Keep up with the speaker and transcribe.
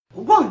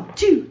1,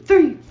 2,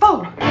 3, 4.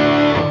 Mike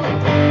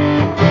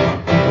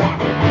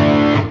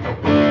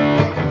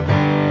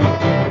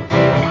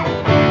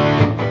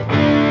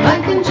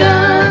and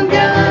John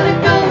got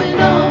it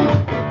going on.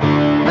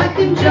 Mike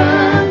and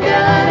John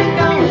got it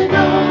going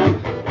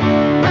on.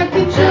 Mike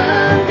and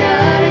John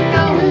got it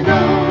going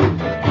on.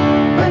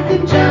 Mike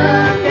and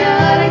John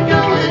got it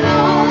going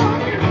on.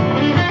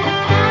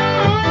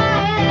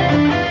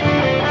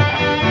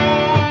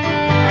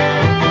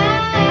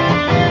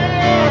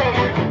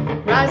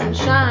 Rise and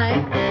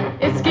shine,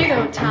 it's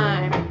Gigo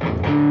time.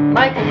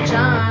 Mike and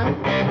John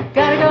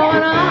got it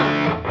going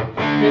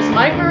on. Here's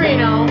Mike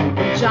Marino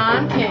and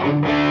John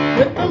King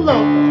with the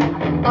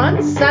local,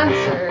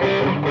 uncensored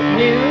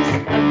news,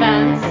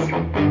 events,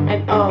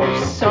 and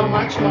oh, so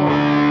much more.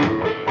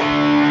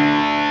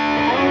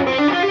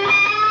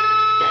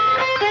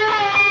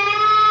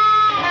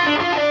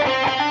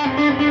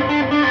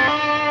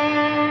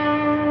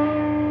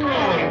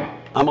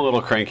 I'm a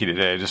little cranky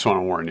today. I just want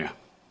to warn you.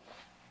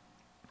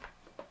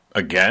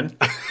 Again?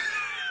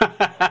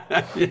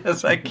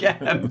 Yes, I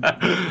can.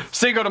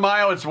 Cinco de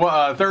Mayo, it's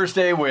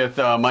Thursday with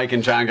Mike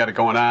and John got it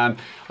going on.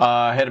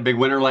 Had a big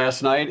winner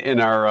last night in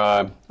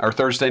our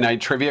Thursday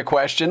night trivia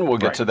question. We'll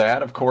get to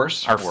that, of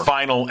course. Our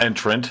final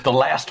entrant. The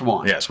last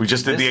one. Yes, we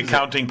just did the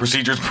accounting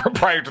procedures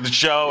prior to the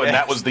show, and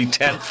that was the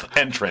 10th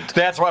entrant.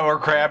 That's why we're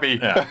crabby.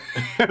 Yeah.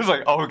 It was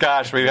like, oh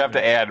gosh, we have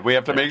to add. We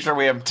have to make sure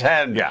we have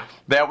 10. Yeah.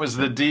 That was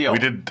the deal. We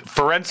did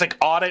forensic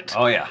audit.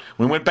 Oh, yeah.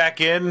 We went back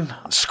in,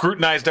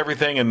 scrutinized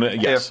everything, and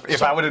yes.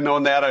 If I would have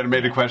known that, I'd have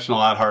made the question a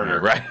lot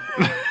harder. Right.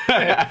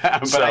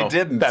 But I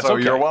didn't, that's so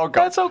okay. You're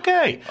welcome. That's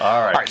okay.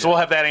 All right. So we'll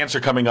have that answer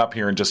coming up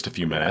here in just a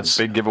few minutes.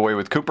 Big giveaway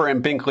with Cooper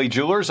and Binkley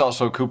Jewelers.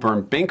 Also, Cooper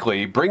and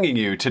Binkley bringing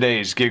you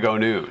today's Gigo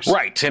News.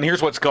 Right, and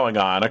here's what's going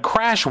on. A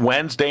crash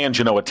Wednesday in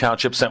Genoa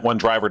Township sent one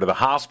driver to the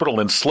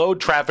hospital and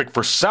slowed traffic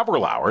for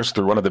several hours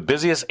through one of the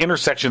busiest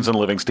intersections in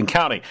Livingston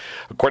County.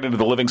 According to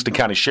the Livingston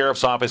County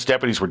Sheriff's Office,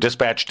 deputies were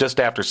dispatched just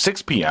after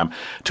 6 p.m.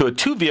 to a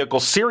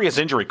two-vehicle serious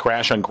injury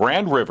crash on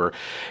Grand River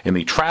in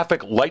the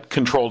traffic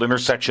light-controlled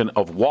intersection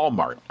of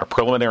Walmart. A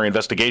preliminary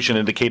investigation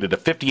indicated a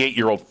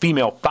 58-year-old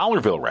female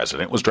Fowlerville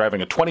resident was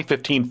driving a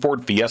 2015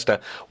 Ford Fiesta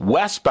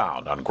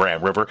westbound on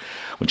Grand River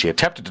when she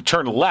attempted to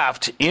turn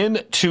left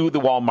into the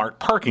Walmart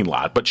parking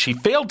lot, but she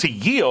failed to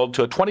yield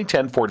to a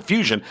 2010 Ford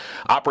Fusion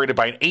operated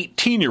by an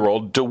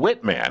 18-year-old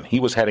DeWitt man.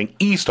 He was heading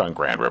east on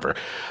Grand River.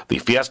 The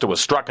Fiesta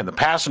was struck in the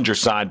passenger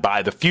side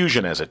by the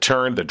Fusion as it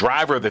turned. The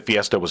driver of the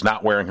Fiesta was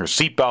not wearing her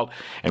seatbelt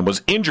and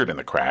was injured in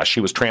the crash. She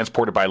was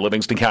transported by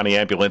Livingston County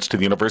ambulance to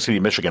the University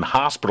of Michigan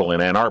Hospital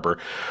in Ann Arbor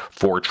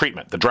for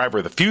treatment. The driver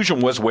of the Fusion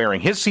was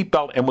wearing his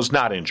seatbelt and was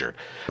not injured.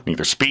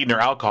 Neither speed nor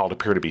alcohol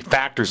appear to be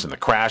factors in the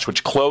crash,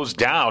 which closed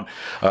down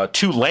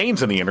 2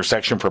 lanes in the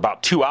intersection for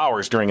about 2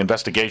 hours during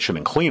investigation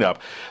and cleanup.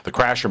 The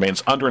crash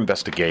remains under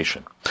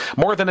investigation.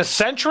 More than a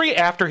century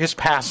after his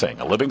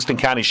passing, a Livingston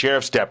County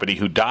Sheriff's deputy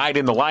who died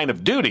in the line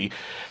of duty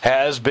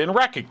has been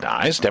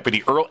recognized.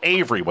 Deputy Earl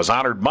Avery was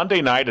honored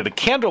Monday night at a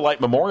candlelight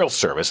memorial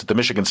service at the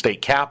Michigan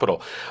State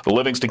Capitol. The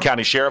Livingston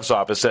County Sheriff's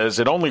Office says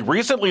it only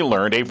recently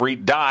learned Avery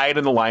died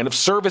in the line of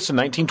service in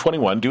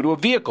 1921 due to a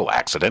vehicle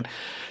accident.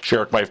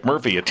 Sheriff Mike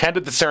Murphy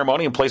attended the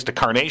ceremony and placed a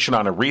carnation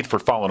on a wreath for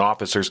fallen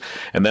officers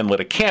and then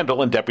lit a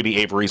candle in Deputy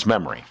Avery's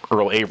memory.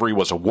 Earl Avery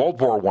was a World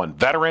War I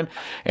veteran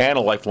and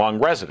a lifelong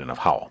resident of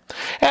Howell.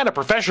 And a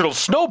professional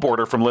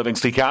snowboarder from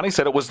Livingston County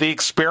said it was the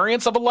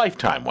experience of a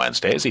lifetime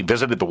Wednesday as he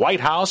visited the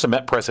White House and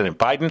met President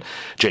Biden.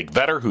 Jake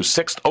Vetter, whose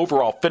 6th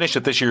overall finish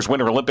at this year's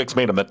Winter Olympics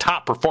made him the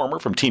top performer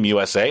from Team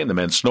USA in the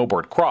men's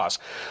snowboard cross,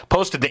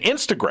 posted to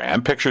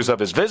Instagram pictures of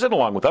his visit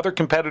along with other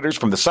competitors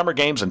from the Summer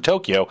Games in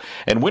Tokyo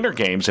and Winter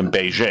Games in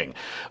Beijing.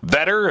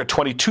 Vetter, a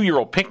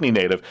 22-year-old Pinckney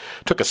native,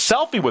 took a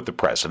selfie with the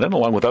president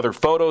along with other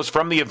photos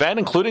from the event,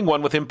 including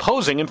one with him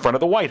posing in front of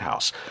the White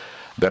House.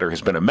 Vetter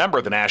has been a member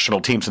of the national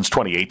team since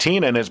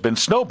 2018 and has been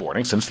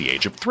snowboarding since the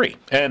age of 3.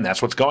 And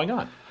that's what's going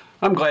on.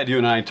 I'm glad you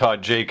and I taught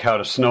Jake how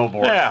to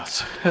snowboard. Yeah,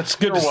 it's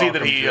good to see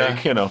that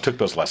he took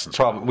those lessons.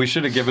 We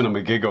should have given him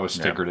a Gigo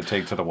sticker to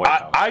take to the White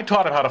House. I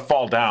taught him how to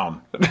fall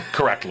down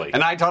correctly.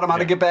 And I taught him how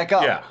to get back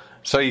up. Yeah.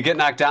 So you get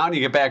knocked down, you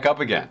get back up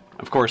again.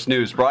 Of course,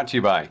 news brought to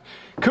you by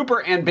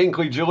Cooper and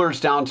Binkley Jewelers,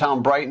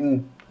 downtown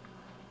Brighton.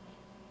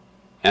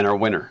 And our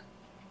winner,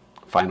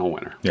 final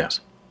winner. Yes.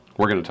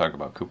 We're going to talk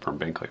about Cooper and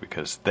Binkley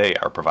because they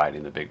are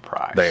providing the big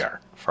prize. They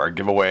are. For our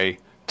giveaway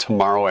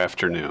tomorrow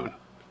afternoon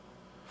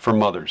for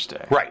Mother's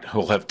Day. Right.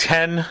 We'll have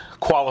 10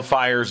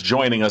 qualifiers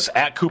joining us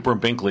at Cooper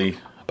and Binkley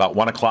about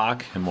 1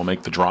 o'clock, and we'll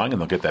make the drawing,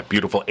 and they'll get that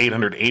beautiful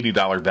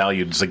 $880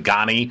 valued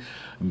Zagani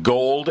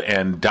gold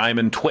and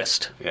diamond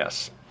twist.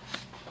 Yes.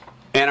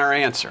 And our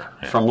answer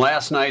from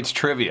last night's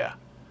trivia.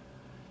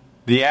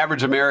 The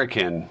average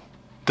American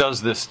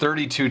does this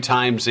 32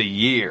 times a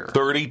year.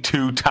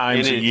 32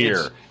 times a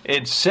year.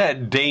 It's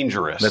said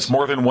dangerous. That's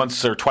more than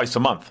once or twice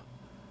a month.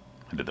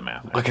 I did the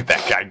math. Look at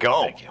that guy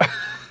go. Thank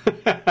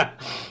you.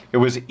 It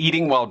was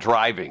eating while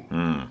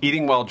driving.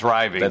 Eating while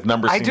driving. That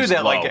number I seems do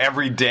that low. like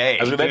every day.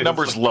 That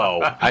number's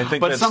low. I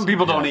think but some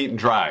people don't eat and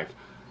drive.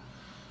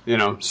 You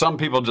know, some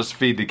people just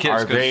feed the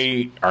kids.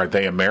 Are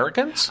they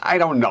Americans? I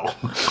don't know.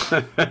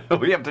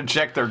 We have to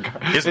check their.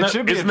 It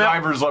should be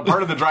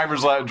part of the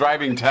driver's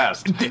driving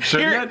test,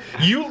 shouldn't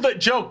it? You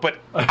joke, but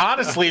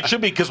honestly, it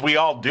should be because we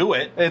all do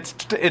it.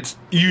 It's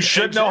you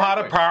should know how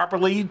to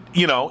properly,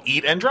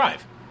 eat and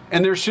drive.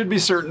 And there should be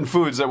certain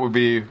foods that would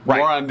be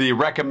more on the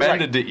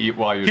recommended to eat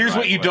while you drive. Here's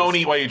what you don't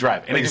eat while you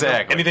drive.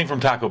 Anything from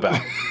Taco Bell.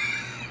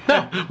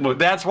 No. Well,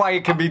 that's why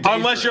it can be dangerous.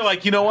 Unless you're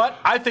like, you know what?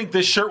 I think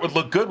this shirt would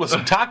look good with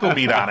some taco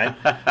meat on it.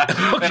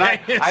 Okay.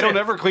 And I don't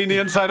ever clean the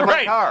inside of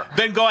my car.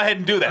 Then go ahead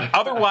and do that.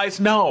 Otherwise,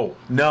 no.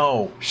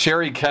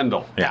 Sherry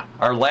Kendall. Yeah.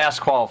 Our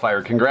last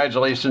qualifier.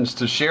 Congratulations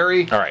to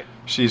Sherry. All right.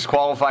 She's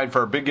qualified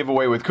for a big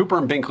giveaway with Cooper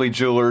and Binkley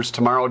Jewelers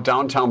tomorrow,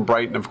 downtown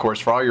Brighton. Of course,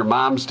 for all your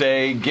Mom's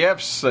Day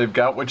gifts, they've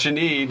got what you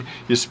need.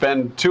 You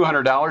spend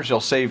 $200, you'll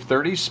save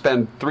 $30.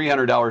 Spend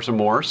 $300 or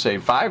more,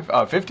 save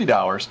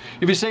 $50.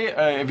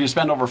 If you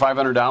spend over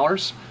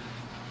 $500,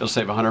 you'll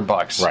save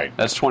 $100. Right.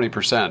 That's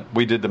 20%.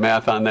 We did the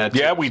math on that.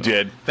 Yeah, we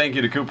did. Thank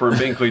you to Cooper and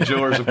Binkley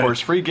Jewelers. Of course,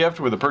 free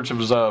gift with a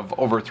purchase of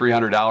over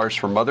 $300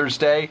 for Mother's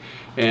Day,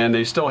 and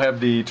they still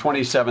have the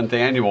 27th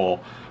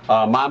annual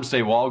Mom's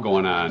Day wall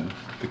going on.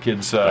 The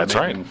kids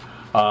making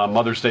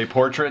Mother's Day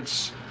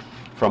portraits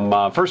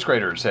from first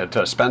graders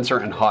at Spencer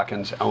and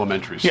Hawkins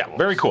Elementary School. Yeah,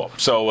 very cool.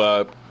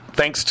 So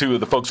thanks to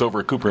the folks over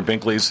at Cooper and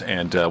Binkley's,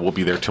 and we'll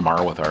be there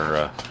tomorrow with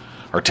our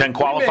 10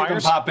 qualifiers. We can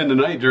pop in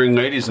tonight during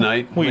Ladies'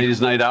 Night. Ladies'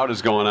 Night Out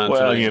is going on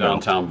tonight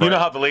downtown Brighton. You know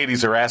how the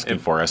ladies are asking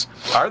for us.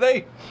 Are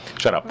they?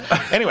 Shut up.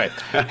 Anyway,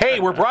 hey,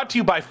 we're brought to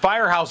you by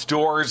Firehouse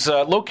Doors,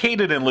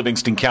 located in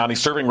Livingston County,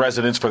 serving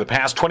residents for the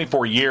past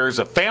 24 years.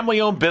 A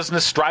family-owned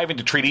business striving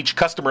to treat each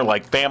customer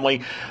like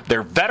family.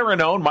 They're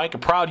veteran-owned. Mike, a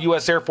proud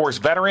U.S. Air Force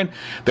veteran.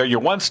 They're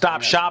your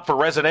one-stop shop for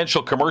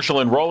residential,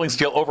 commercial, and rolling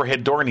steel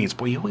overhead door needs.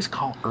 Boy, you always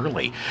call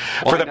early.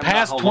 For the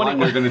past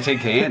 20, they're going to take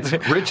hands.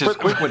 Rich is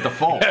quick with the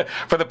phone.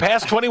 For the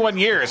past 21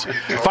 years,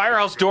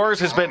 Firehouse Doors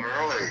has been.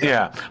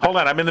 Yeah, hold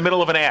on. I'm in the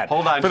middle of an ad.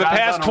 Hold on. For the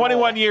past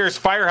 21 years,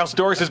 Firehouse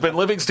Doors has been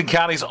Livingston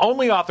County's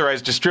only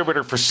authorized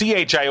distributor for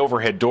CHI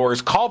overhead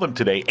doors. Call them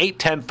today,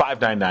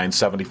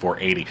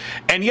 810-599-7480.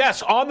 And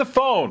yes, on the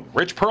phone,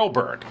 Rich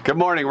Perlberg. Good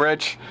morning,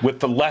 Rich. With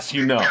the less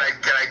you know. Can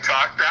I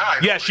talk now?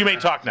 Yes, you may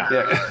talk now.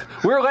 Yeah.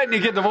 We're letting you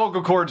get the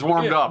vocal cords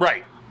warmed up.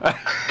 Right.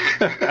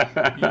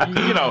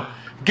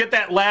 Get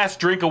that last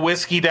drink of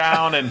whiskey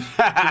down and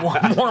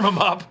warm them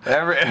up.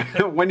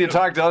 When you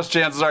talk to us,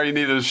 chances are you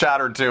need a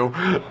shot or two.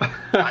 I'm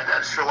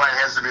not sure why it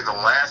has to be the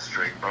last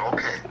drink, but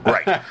okay.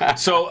 Right.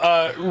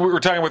 So we're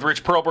talking with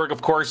Rich Perlberg,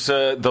 of course,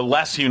 the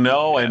less you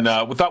know, and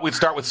we thought we'd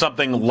start with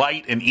something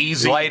light and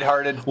easy.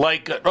 Lighthearted.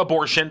 Like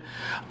abortion.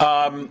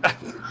 Okay.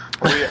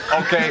 Like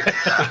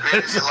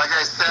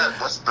I said,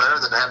 what's better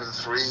than having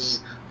three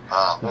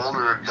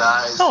older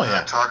guys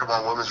talk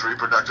about women's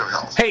reproductive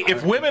health? Hey,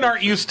 if women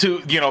aren't used to,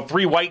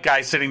 three white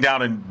guys sitting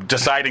down and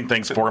deciding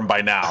things for them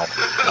by now.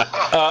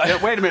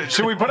 Wait a minute.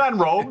 Should we put on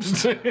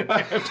robes? All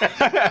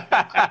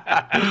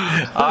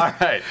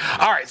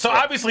right. So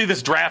obviously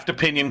this draft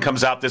opinion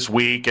comes out this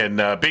week,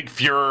 and big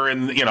furor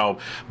and,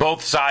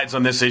 both sides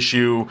on this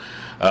issue.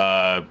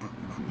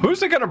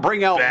 Who's it going to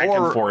bring out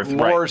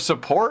more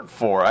support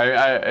for?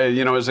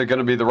 Is it going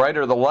to be the right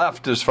or the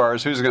left as far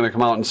as who's going to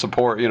come out and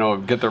support,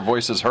 get their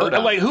voices heard?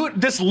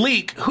 This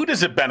leak, who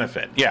does it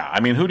benefit? Yeah,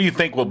 I mean, who do you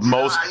think will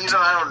most?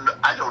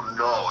 I don't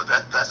know.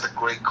 That's a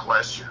great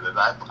question, and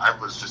I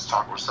was just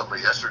talking with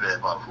somebody yesterday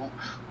about who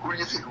do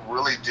you think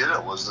really did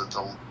it? Was it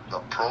the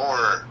pro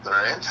or the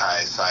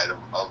anti side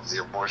of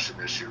the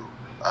abortion issue?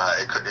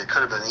 It could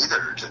have been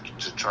either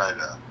to try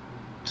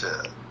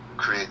to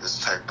create this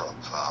type of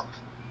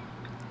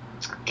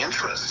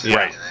interest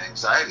and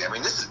anxiety. I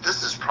mean,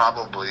 this is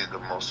probably the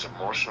most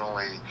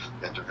emotionally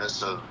and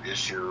divisive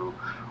issue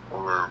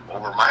over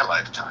my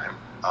lifetime.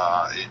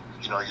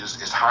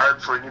 It's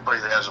hard for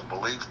anybody that has a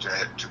belief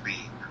to be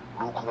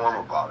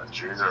lukewarm about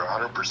it. You're either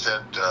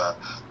 100%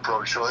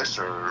 pro-choice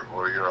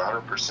or you're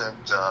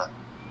 100%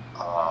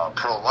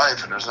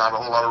 pro-life, and there's not a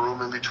whole lot of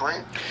room in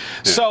between.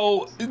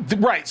 So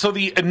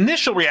the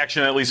initial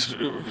reaction, at least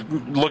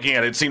looking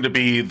at it, seemed to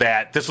be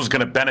that this was going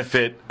to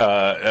benefit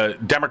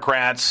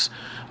Democrats,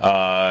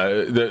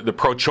 the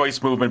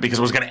pro-choice movement, because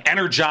it was going to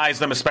energize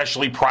them,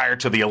 especially prior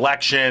to the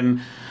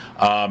election.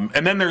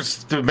 And then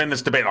there's been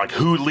this debate, like,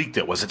 who leaked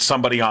it? Was it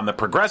somebody on the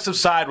progressive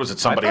side? Was it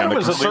somebody on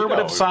the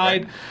conservative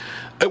side? Right.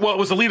 Well, it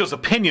was Alito's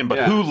opinion, but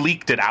who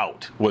leaked it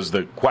out was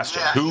the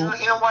question. Yeah, who? You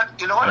know what?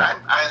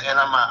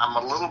 I'm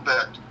a little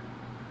bit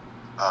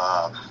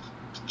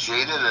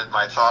jaded at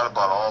my thought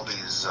about all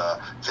these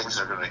things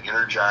that are going to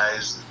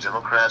energize the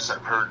Democrats.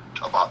 I've heard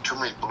about too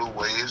many blue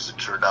waves that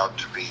turned out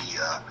to be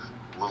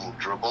little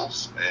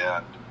dribbles,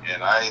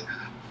 and I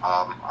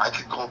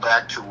could go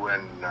back to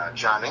when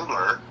John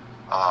Engler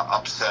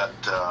upset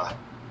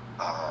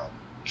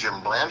Jim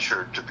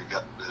Blanchard to be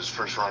his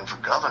first run for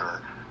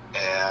governor.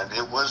 And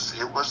it was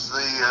the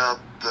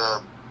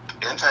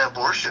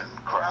anti-abortion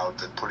crowd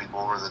that put him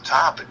over the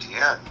top at the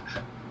end.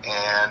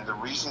 And the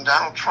reason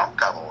Donald Trump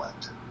got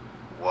elected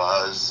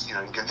was, you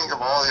can think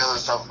of all the other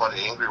stuff about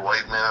angry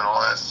white men and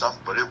all that stuff,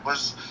 but it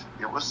was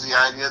the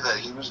idea that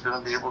he was going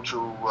to be able to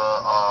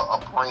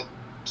appoint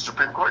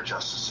Supreme Court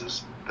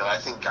justices that I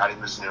think got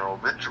him his narrow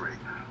victory.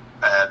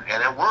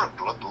 And it worked.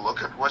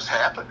 Look at what's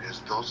happened.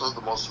 Those are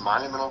the most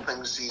monumental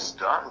things he's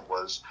done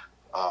was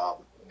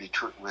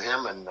between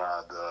him and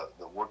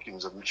the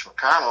workings of Mitch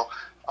McConnell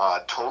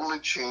totally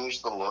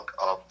changed the look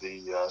of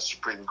the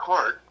Supreme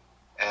Court.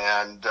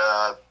 And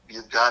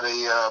you've got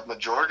a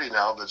majority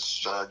now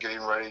that's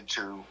getting ready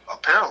to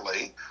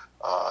apparently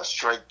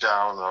strike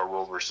down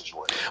Roe versus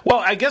Wade. Well,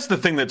 I guess the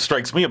thing that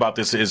strikes me about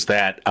this is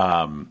that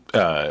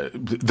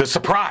the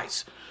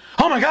surprise.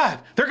 Oh my God,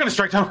 they're going to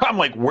strike down. I'm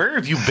like, where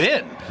have you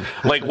been?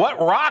 Like, what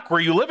rock were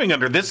you living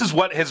under? This is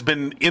what has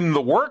been in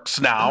the works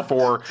now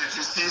for. Did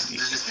you see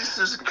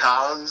Susan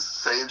Collins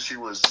saying she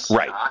was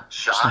right.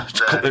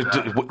 shocked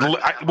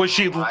was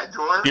she?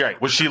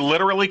 Right. Was she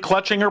literally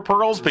clutching her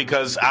pearls?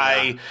 Because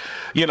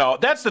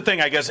that's the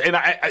thing, I guess. And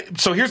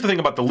so here's the thing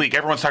about the leak.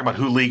 Everyone's talking about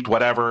who leaked,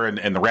 whatever,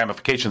 and the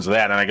ramifications of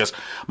that. And I guess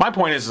my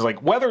point is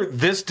like whether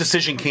this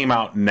decision came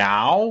out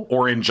now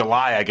or in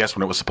July, I guess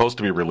when it was supposed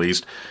to be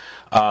released.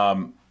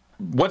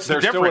 What's the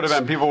difference?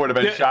 People would have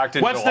been shocked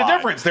in What's July. the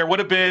difference? There would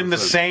have been the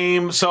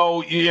same.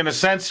 So, in a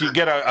sense, you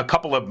get a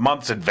couple of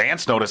months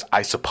advance notice,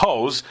 I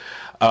suppose.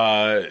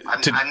 I'm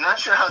not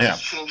sure how this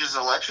changes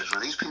elections.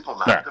 Were these people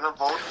not going to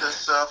vote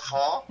this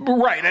fall?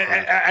 Right.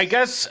 I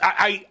guess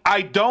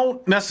I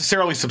don't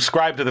necessarily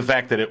subscribe to the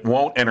fact that it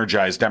won't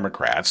energize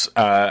Democrats.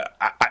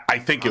 I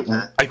think it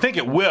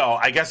will.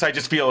 I guess I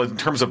just feel in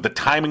terms of the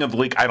timing of the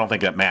leak, I don't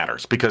think that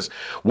matters because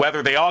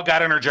whether they all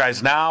got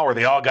energized now or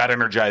they all got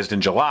energized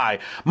in July,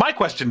 my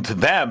question to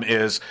them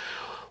is,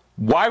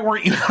 why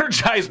weren't you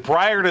energized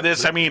prior to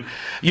this? I mean,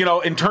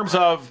 in terms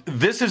of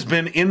this has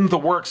been in the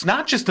works,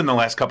 not just in the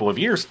last couple of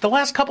years, the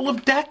last couple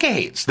of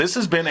decades. This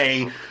has been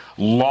a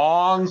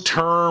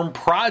long-term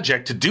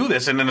project to do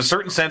this. And in a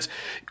certain sense,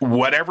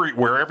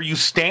 wherever you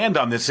stand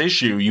on this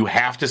issue, you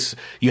have to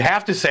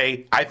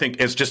say, I think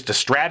it's just a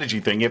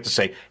strategy thing. You have to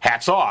say,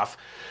 hats off.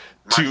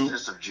 My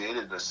sense of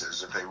jadedness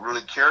is if they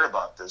really cared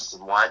about this,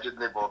 then why didn't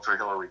they vote for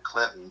Hillary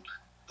Clinton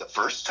the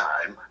first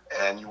time,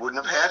 and you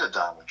wouldn't have had a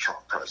Donald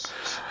Trump president?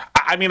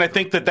 I mean, I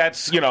think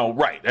that's,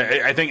 right.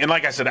 I think, and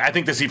like I said, I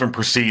think this even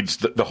precedes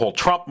the whole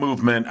Trump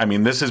movement. I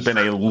mean, this has been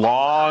a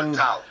long-term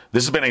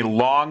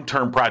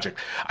project.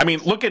 I mean,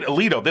 look at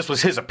Alito. This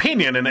was his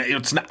opinion, and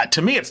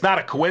to me, it's not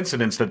a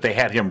coincidence that they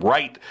had him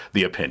write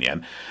the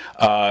opinion,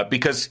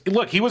 because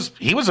look, he was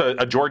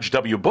a George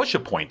W. Bush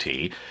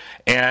appointee,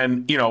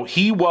 and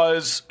he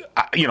was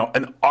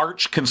an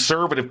arch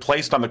conservative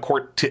placed on the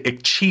court to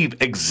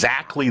achieve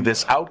exactly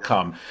this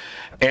outcome.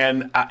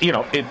 And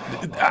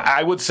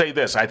I would say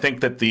this: I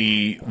think that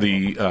the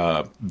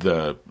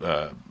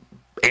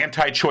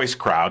anti-choice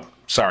crowd.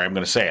 Sorry, I'm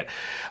going to say it.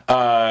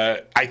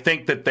 I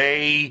think that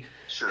they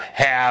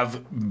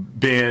have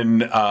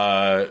been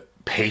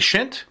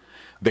patient.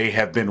 They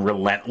have been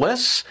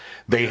relentless.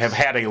 They have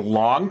had a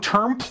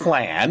long-term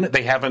plan.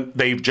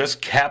 They've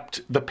just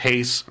kept the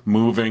pace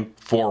moving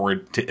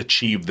forward to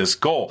achieve this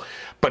goal.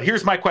 But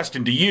here's my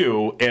question to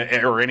you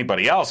or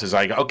anybody else: is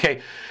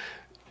okay,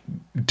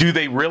 do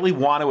they really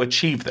want to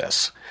achieve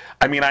this?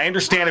 I mean, I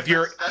understand if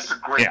you're... That's a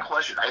great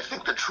question. I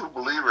think the true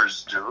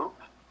believers do.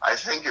 I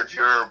think if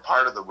you're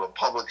part of the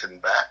Republican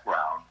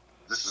background,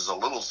 this is a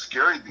little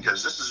scary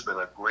because this has been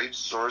a great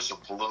source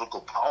of political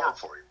power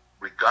for you.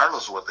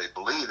 Regardless of what they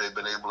believe, they've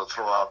been able to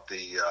throw out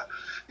the...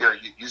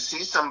 you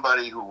see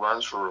somebody who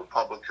runs for a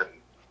Republican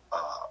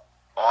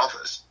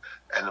office,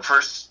 and the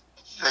first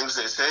things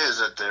they say is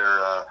that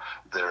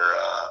they're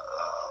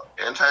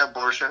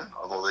anti-abortion,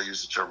 although they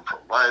use the term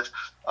pro-life.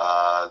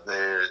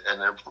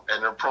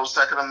 They're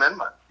pro-Second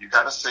Amendment. You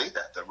got to say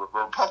that. The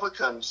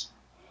Republicans,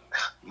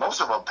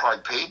 most of them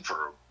probably paid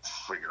for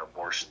freaking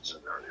abortions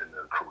in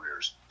their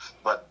careers,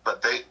 but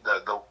the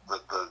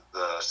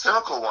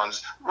cynical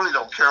ones really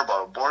don't care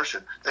about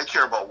abortion. They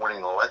care about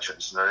winning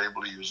elections, and they're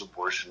able to use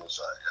abortion as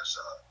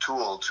a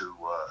tool to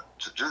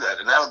do that,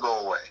 and that'll go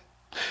away.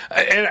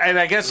 And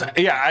I guess,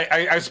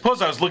 I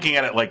suppose I was looking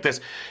at it like this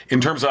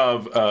in terms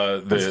of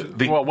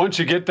well, once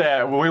you get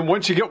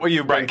what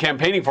you've been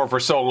campaigning for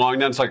so long,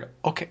 then it's like,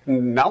 okay,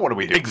 now what do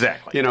we do?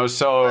 Exactly.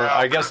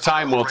 I guess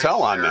time will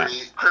tell on that.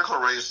 Critical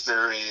race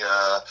theory,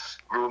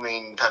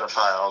 grooming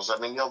pedophiles. I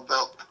mean, they'll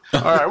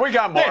all right, we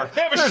got more.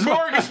 They have a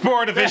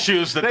smorgasbord of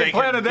issues that they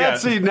planted that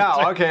seed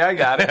now. Okay, I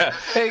got it.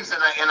 Hey, and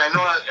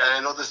I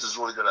know this is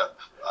really going to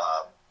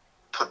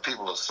put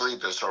people to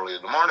sleep this early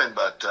in the morning,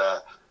 but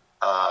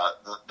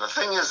the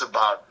thing is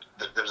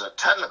there's a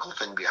technical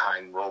thing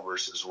behind Roe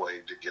versus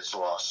Wade that gets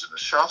lost in the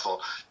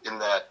shuffle, in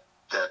that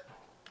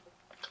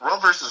Roe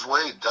versus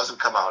Wade doesn't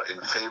come out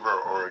in favor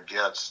or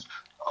against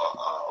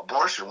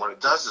abortion. What it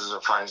does is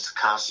it finds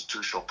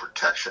constitutional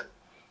protection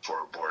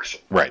for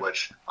abortion,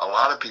 which a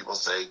lot of people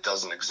say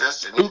doesn't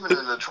exist. And even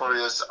the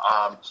notorious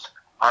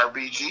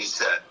RBG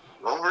said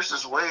Roe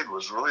versus Wade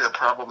was really a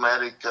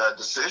problematic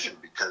decision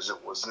because it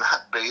was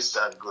not based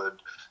on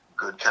good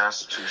good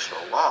constitutional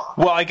law.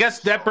 Well, I guess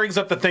that brings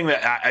up the thing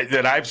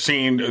that I've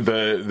seen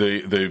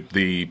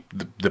the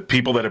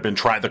people that have been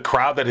trying, the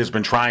crowd that has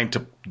been trying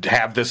to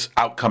have this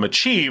outcome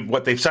achieved.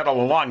 What they've said all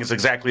along is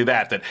exactly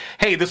that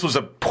hey, this was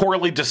a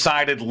poorly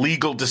decided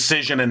legal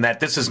decision, and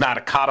that this is not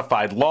a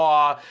codified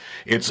law.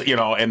 It's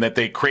and that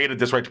they created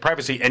this right to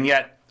privacy, and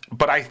yet.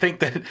 But I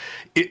think that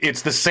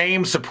it's the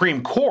same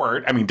Supreme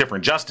Court, I mean,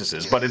 different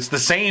justices, but it's the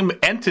same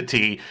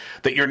entity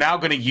that you're now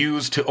going to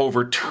use to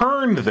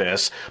overturn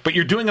this, but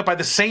you're doing it by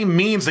the same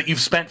means that you've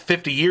spent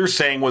 50 years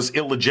saying was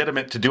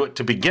illegitimate to do it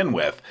to begin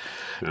with.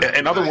 Yeah.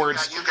 In other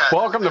words,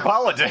 welcome to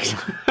politics.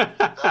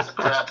 That's the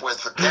crap with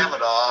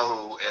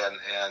Kavanaugh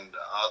and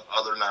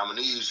other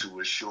nominees who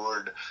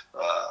assured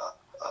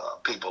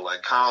people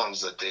like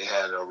Collins that they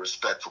had a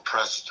respect for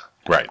precedent.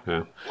 Right.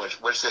 Yeah.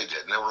 Which they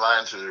did. And they were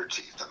lying through their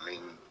teeth. I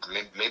mean,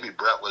 maybe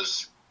Brett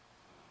was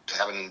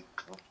having...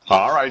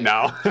 All right,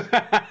 now.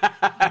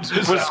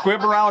 Was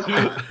Squib around?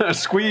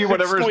 Squee,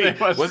 whatever his name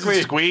was. Was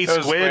it Squee?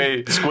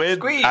 Squid?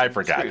 Squid? I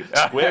forgot.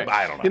 Squib?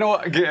 I don't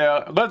know. You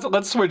know,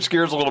 let's switch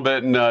gears a little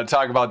bit and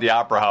talk about the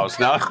Opera House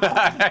now.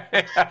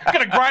 I'm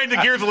going to grind the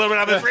gears a little bit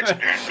on this, Rich.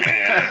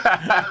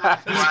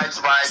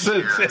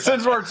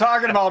 Since we're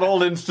talking about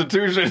old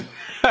institutions...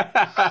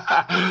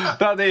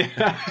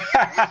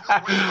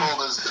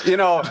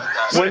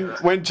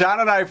 when John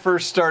and I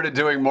first started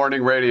doing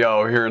morning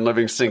radio here in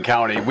Livingston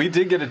County, we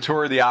did get a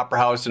tour of the Opera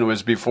House, and it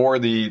was before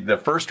the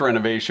first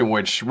renovation,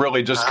 which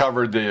really just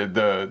covered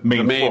the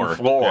main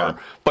floor. Yeah.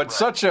 But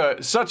such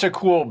a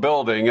cool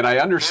building, and I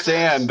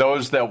understand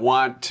those that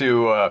want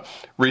to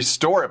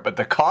restore it, but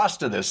the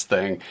cost of this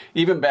thing,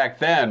 even back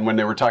then when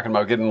they were talking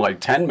about getting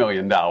like $10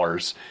 million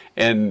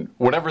and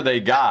whatever they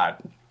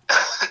got.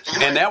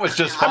 And that was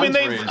just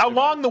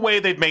along the way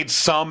they've made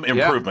some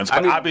improvements,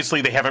 but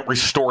obviously they haven't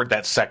restored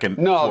that second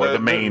floor, the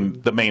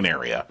main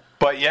area.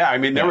 But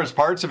there was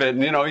parts of it,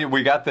 and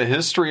we got the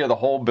history of the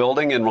whole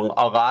building and a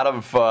lot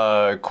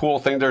of cool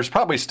things. There's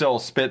probably still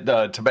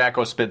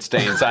tobacco spit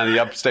stains on the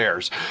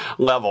upstairs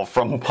level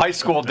from high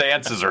school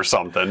dances or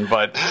something.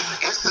 But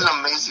it's an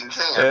amazing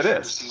thing. It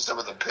is. To see some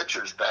of the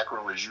pictures back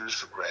when it was used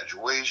for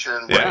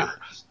graduation,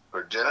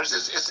 or dinners.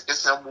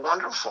 It's a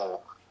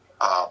wonderful.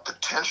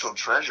 Potential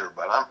treasure,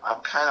 but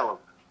I'm kind of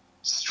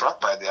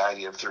struck by the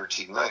idea of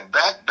 $13 million.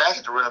 Back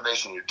at the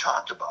renovation you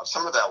talked about,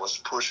 some of that was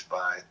pushed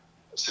by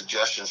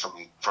suggestions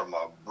from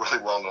a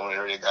really well-known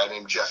area guy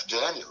named Jeff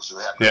Daniels, who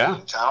happened to be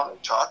in town,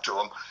 and talked to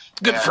him.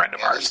 Good friend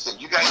of ours. He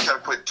said, "You guys got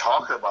to quit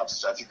talking about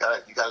stuff. You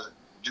got to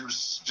do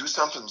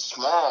something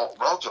small,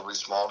 relatively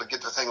small, to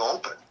get the thing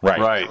open."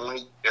 Right.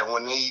 And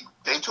when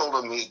they told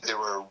him they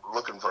were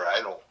looking for, I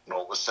don't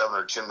know, it was $7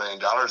 or $10 million.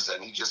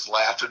 Then he just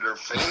laughed in their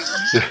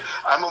face. He said,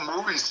 "I'm a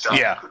movie star.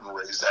 I couldn't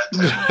raise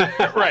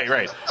that." Right.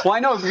 Well, I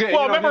know.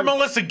 Remember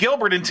Melissa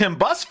Gilbert and Tim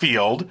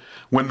Busfield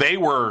when they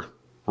were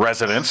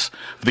residents,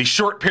 the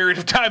short period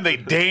of time they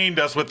deigned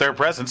us with their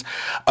presence.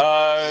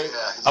 A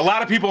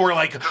lot of people were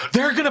like,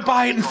 "They're going to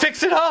buy it and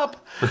fix it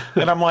up,"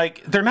 and I'm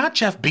like, "They're not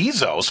Jeff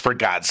Bezos, for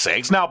God's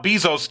sakes." Now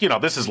Bezos,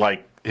 this is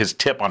like his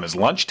tip on his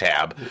lunch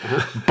tab,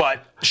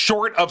 but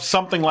short of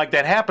something like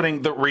that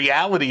happening, the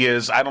reality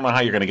is I don't know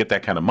how you're going to get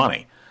that kind of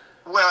money.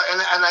 Well,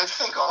 and I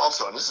think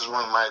also, and this is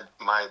one of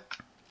my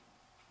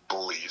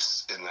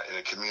beliefs in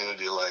a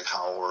community like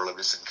Howell or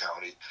Livingston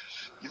County,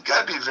 you've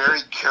got to be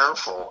very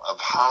careful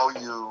of how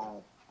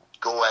you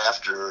go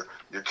after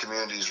your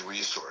community's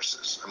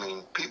resources. I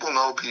mean, people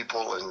know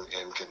people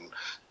and can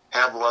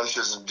have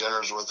lunches and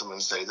dinners with them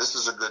and say, "This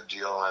is a good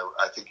deal, and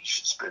I think you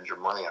should spend your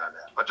money on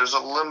that." But there's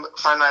a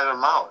finite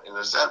amount, and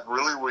is that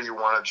really where you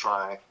want to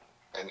try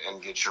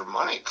and get your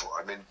money for?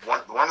 I mean,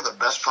 one of the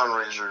best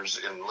fundraisers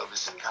in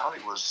Livingston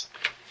County was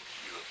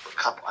a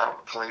couple,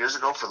 20 years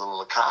ago for the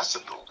La Casa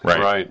building.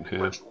 Right.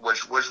 Yeah.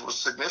 Which was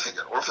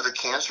significant. Or for the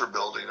cancer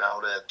building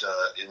out at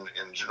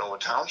in Genoa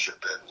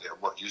Township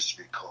at what used to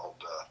be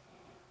called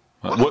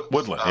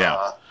Woodland.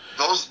 Yeah.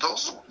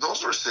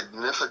 Those are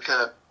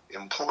significant,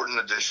 important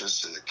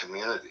additions to the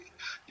community.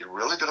 You're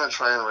really going to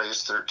try and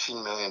raise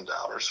 $13 million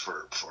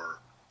for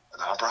an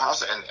opera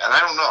house? And I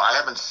don't know. I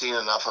haven't seen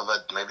enough of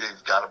it. Maybe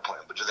they've got a plan.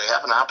 But do they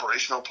have an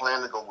operational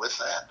plan to go with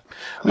that?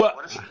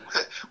 What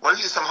if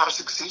you somehow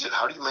succeeded?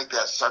 How do you make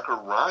that sucker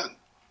run?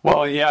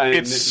 Well, yeah.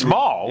 It's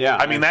small. Yeah.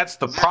 I mean, that's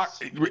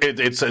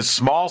it's a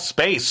small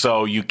space,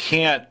 so it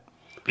can't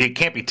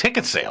be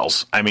ticket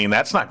sales. I mean,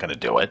 that's not going to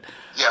do it.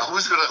 Yeah,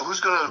 who's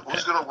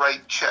gonna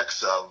write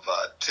checks of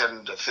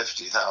 $10,000 to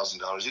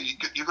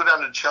 $50,000? You go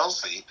down to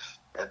Chelsea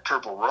at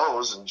Purple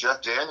Rose, and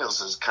Jeff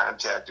Daniels has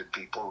contacted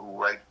people who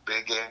write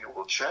big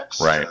annual checks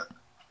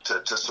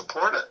to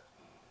support it.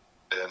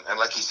 And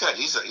like he said,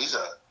 he's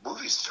a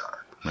movie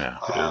star. Yeah.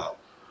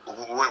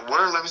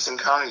 Where in Livingston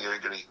County are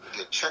you going to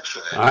get checks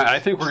for that? I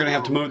think we're going to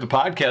have to move the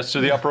podcast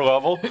to the upper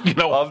level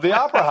of the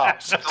Opera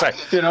House. That's right.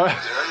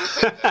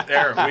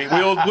 There,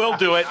 we'll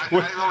do it. I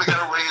only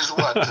got to raise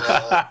what,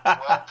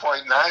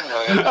 12.9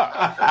 million.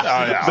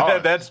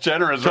 That's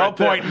generous.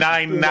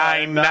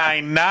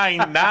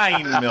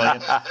 12.99999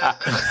 million.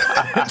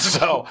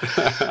 So,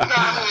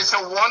 I mean, it's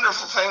a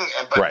wonderful thing.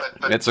 Right.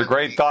 But it's a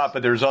great thought,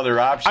 but there's other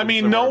options. I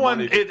mean, no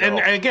one, and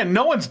again,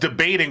 no one's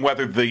debating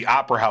whether the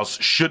Opera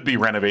House should be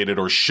renovated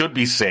or should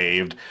be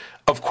saved.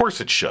 Of course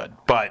it should,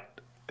 but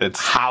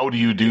how do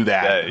you do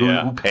that?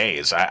 Who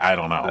pays? I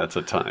don't know. That's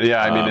a ton.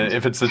 Yeah, I mean,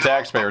 if it's the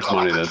taxpayers'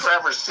 money, that's.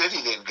 Traverse City,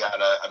 they've got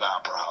an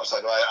opera house.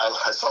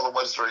 I saw the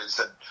one story that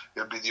said it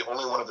would be the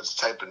only one of its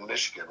type in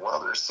Michigan. Well,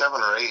 there's 7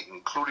 or 8,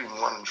 including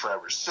one in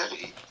Traverse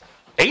City.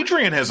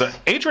 Adrian has a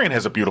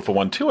beautiful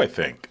one too, I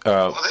think.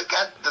 Well, they've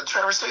got the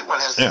Traverse City one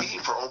has seating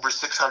for over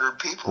 600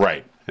 people.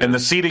 Right, and the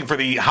seating for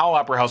the Howell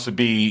Opera House would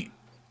be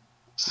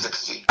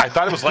 60. I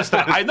thought it was less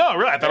than. I know,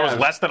 really. I thought it was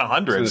less than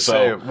 100.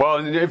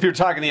 Well, if you're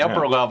talking the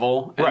upper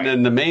level and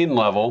then the main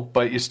level,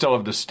 but you still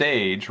have the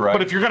stage, right?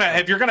 But if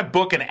you're gonna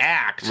book an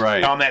act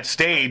on that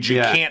stage, you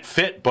can't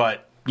fit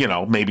but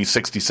maybe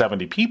 60,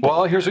 70 people.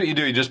 Well, here's what you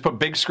do: you just put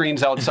big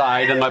screens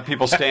outside and let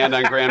people stand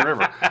on Grand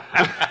River.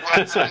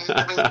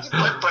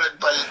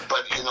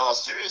 But in all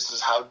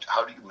seriousness, how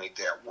do you make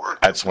that work?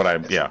 That's what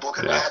I'm. Book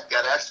an act,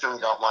 that act's don't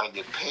want to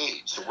get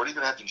paid. So what are you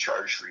going to have to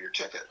charge for your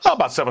tickets? Oh,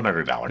 about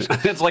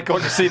 $700. It's like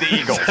going to see the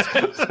Eagles.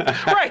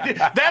 Right.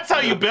 That's how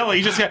you bill it.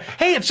 You just go,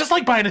 hey, it's just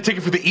like buying a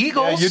ticket for the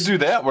Eagles. Yeah, you do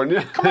that, wouldn't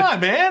you? Come on,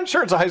 man.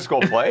 Sure, it's a high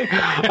school play. Maybe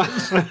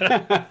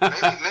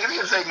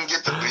if they can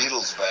get the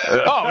Beatles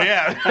back. Oh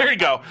yeah, there you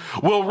go.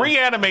 We'll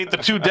reanimate the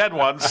 2 dead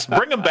ones.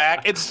 Bring them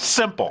back. It's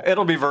simple.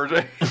 It'll be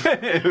virtual type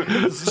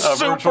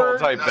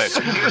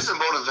thing. Here's the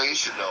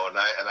motivation, though, and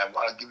I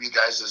want to give you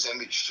guys this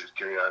image to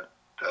carry on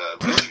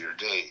rest of your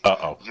day.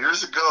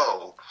 Years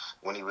ago,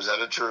 when he was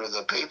editor of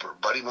the paper,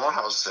 Buddy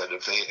Morehouse said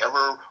if they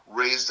ever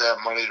raised that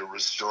money to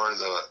restore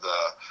the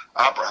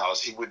Opera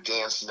House, he would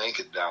dance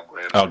naked down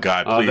Grand. Oh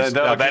God, please!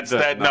 No,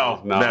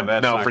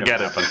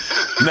 forget it.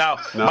 Now,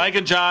 Mike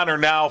and John are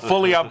now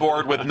fully on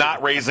board with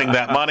not raising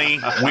that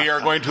money. We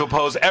are going to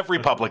oppose every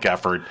public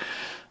effort.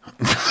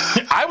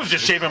 I was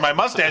just shaving my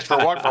mustache for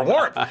a walk for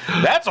warmth.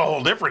 That's a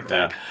whole different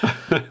thing.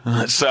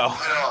 So.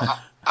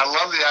 I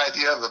love the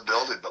idea of the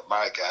building, but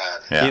my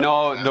God. Yeah.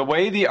 The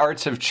way the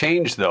arts have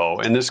changed, though,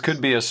 and this could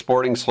be a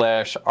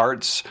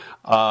sporting/arts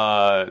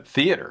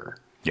theater,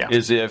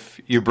 is if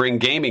you bring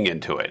gaming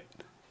into it.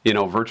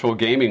 Virtual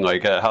gaming,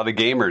 like how the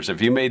gamers, if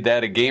you made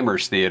that a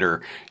gamers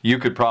theater, you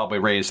could probably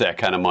raise that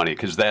kind of money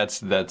because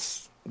that's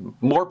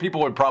more people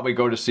would probably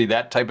go to see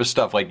that type of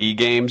stuff like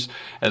e-games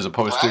as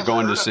opposed to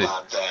going to see.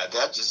 About that.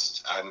 That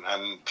just, I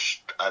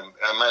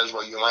might as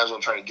well. You might as well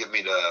try to get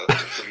me to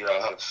figure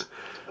out how to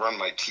run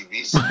my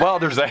TVs. Well,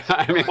 there's that.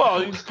 I mean,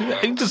 we'll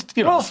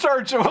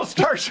start like here's a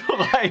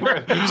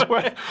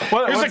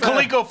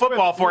Coleco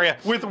football for you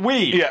with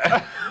Wii.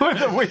 Yeah, with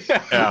the Wii.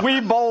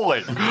 Wii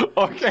bowling.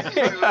 Okay.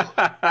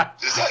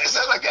 Is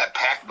that like that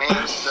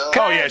Pac-Man stuff?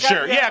 Oh yeah,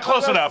 sure. Yeah,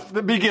 close enough.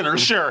 The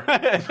beginners. Sure.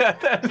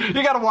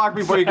 You got to walk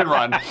before you can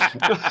run.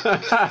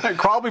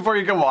 Crawl before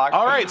you can walk.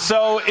 All right.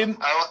 So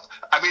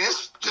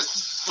this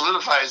just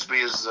solidifies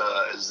me as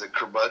the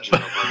curmudgeon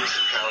of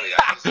Livingston County.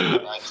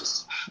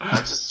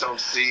 I just don't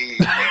see.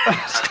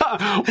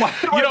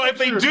 If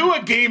they do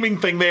a gaming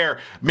thing there,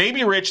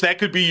 maybe Rich, that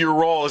could be your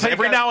role. Is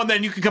every now and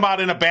then you can come out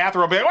in a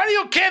bathroom and be like, "What are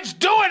you kids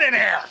doing in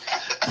here?"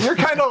 You're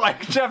kind of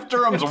like Jeff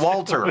Durham's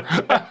Walter. All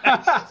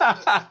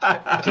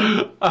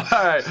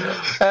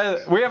right,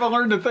 we haven't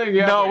learned a thing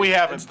yet. No, we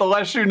haven't. It's the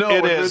less you know.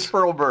 It with is Rich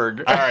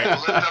Perlberg. All right,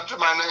 live up to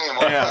my name.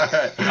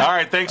 All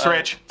right. Thanks,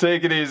 Rich.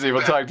 Take it easy.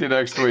 We'll talk to you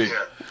next week.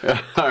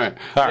 All right.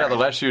 The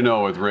less you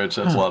know with Rich,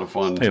 that's a lot of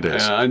fun. It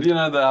is. And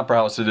the Opera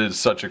House, it is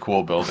such a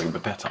cool building,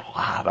 but that's a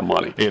lot of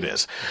money. It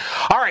is.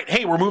 All right.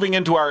 Hey, we're moving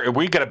into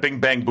we got a bing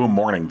bang boom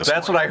morning this morning.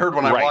 That's what I heard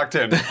when I walked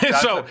in.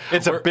 So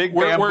it's a big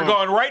bang We're boom.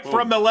 going right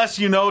from the less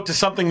you know to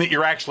something that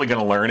you're actually going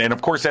to learn. And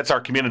of course, that's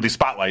our community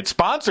spotlight,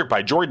 sponsored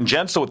by Jordan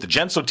Genso with the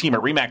Genso team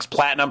at Remax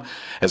Platinum.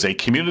 As a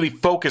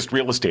community-focused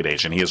real estate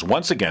agent, he is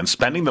once again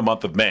spending the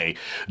month of May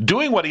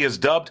doing what he has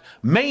dubbed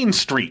Main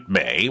Street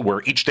May,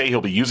 where each day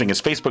he'll be using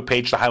his Facebook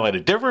page to highlight a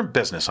different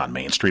business on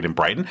Main Street in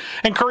Brighton,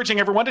 encouraging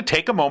everyone to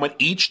take a moment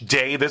each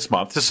day this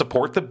month to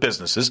support the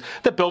businesses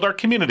that build our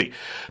community.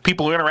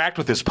 People who interact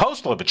with his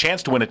post will have a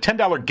chance to win a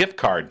 $10 gift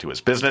card to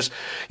his business.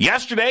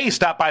 Yesterday, he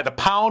stopped by the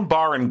Pound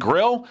Bar and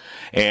Grill,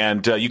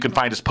 and you can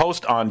find his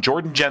post on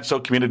Jordan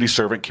Genso Community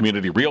Servant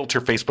Community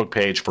Realtor Facebook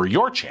page for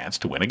your chance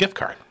to win a gift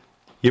card.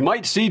 You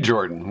might see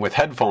Jordan with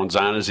headphones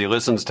on as he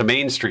listens to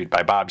Main Street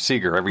by Bob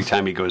Seger every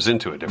time he goes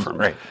into a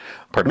different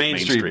part of Main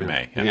Street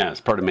May. Yeah, it's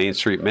part of Main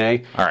Street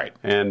May. All right.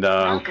 And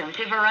welcome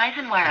to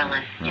Verizon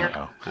Wireless.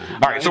 All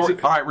right. So,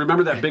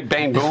 remember that big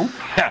bang boom?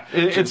 Yeah.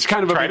 It's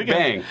kind of a big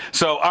bang.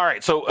 So, all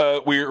right.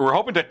 So, we're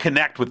hoping to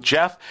connect with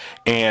Jeff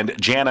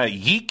and Jana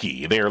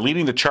Yeeke. They are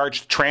leading the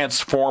charge to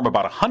transform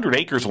about 100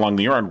 acres along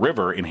the Huron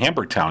River in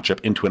Hamburg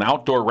Township into an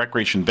outdoor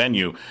recreation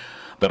venue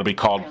that'll be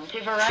called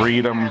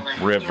Freedom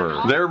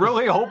River. They're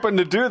really hoping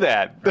to do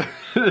that.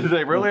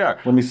 They really are.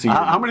 Let me see.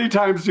 How many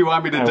times do you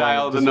want me to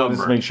dial the number?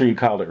 Just make sure you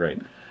called it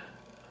right.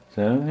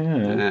 So,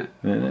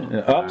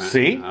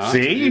 see,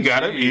 you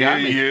got it.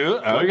 You.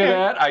 Look at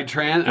that.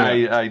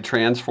 I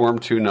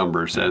transformed 2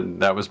 numbers,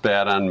 and that was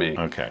bad on me.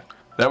 Okay.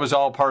 That was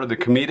all part of the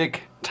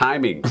comedic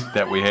timing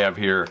that we have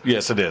here.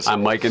 Yes, it is.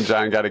 Mike and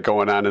John got it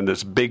going on in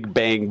this big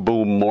bang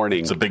boom morning.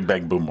 It's a big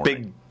bang boom morning.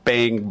 Big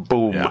bang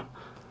boom. Yeah.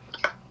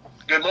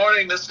 Good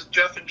morning. This is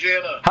Jeff and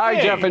Jana. Hi,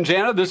 hey. Jeff and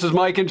Jana. This is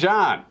Mike and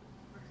John.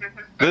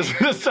 This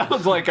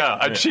sounds like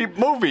a cheap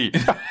movie.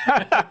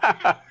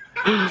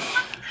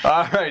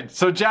 All right.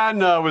 So John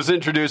was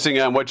introducing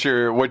on what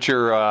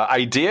your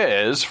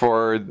idea is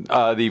for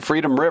the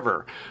Freedom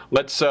River.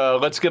 Let's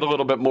get a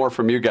little bit more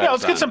from you guys. Yeah,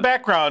 let's get some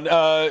background.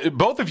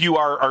 Both of you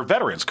are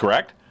veterans,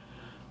 correct?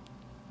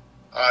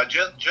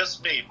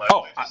 Just me. My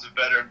wife is a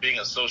veteran being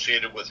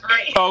associated with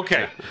me.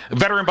 Okay.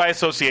 Veteran by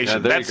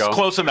association. Yeah, that's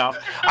close enough.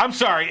 I'm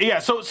sorry. Yeah,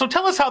 so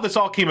tell us how this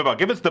all came about.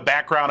 Give us the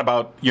background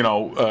about,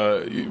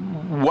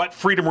 what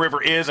Freedom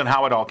River is and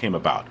how it all came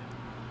about.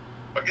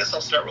 I guess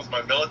I'll start with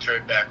my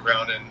military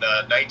background. In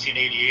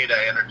 1988,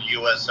 I entered the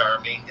U.S.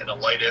 Army in a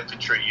light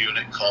infantry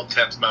unit called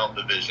 10th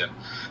Mountain Division.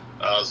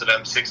 I was an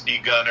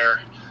M60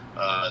 gunner.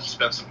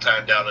 Spent some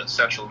time down in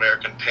Central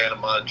American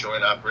Panama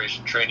Joint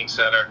Operation Training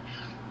Center.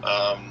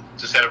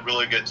 Just had a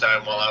really good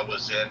time while I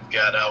was in.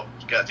 Got out,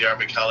 got the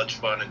Army College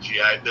Fund and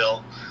GI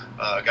Bill.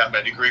 Got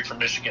my degree from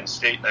Michigan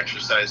State in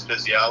exercise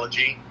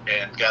physiology,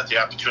 and got the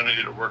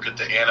opportunity to work at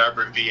the Ann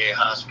Arbor VA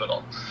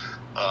Hospital.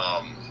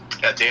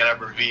 At the Ann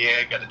Arbor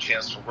VA, I got a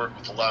chance to work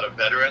with a lot of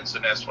veterans,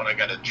 and that's when I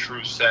got a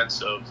true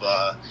sense of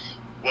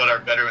what our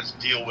veterans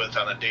deal with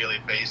on a daily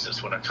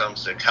basis when it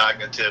comes to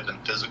cognitive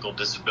and physical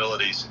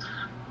disabilities.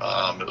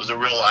 It was a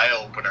real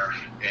eye-opener,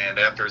 and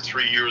after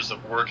 3 years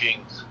of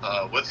working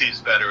with these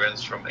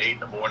veterans from 8 in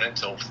the morning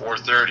till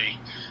 4:30,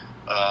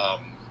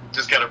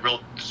 just got a real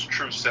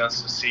true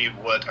sense to see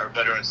what our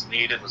veterans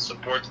need and the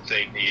support that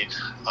they need.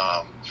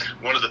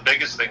 One of the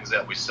biggest things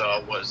that we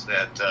saw was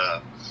that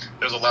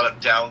there's a lot of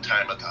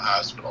downtime at the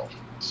hospital.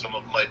 Some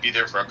of them might be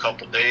there for a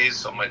couple days,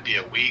 some might be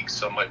a week,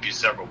 some might be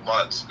several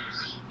months.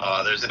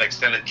 There's an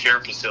extended care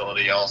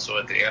facility also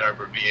at the Ann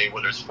Arbor VA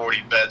where there's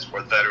 40 beds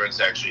where veterans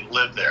actually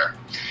live there.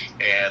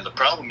 And the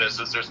problem is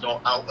there's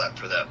no outlet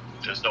for them.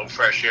 There's no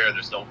fresh air,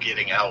 there's no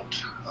getting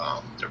out.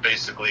 They're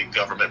basically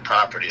government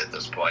property at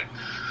this point.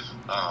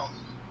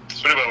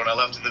 So anyway, when I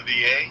left the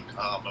VA,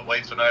 my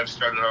wife and I have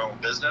started our own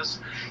business,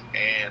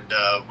 and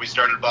we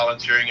started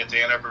volunteering at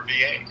the Ann Arbor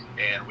VA,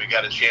 and we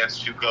got a chance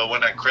to go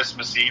in on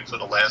Christmas Eve for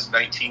the last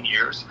 19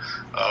 years.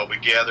 We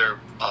gather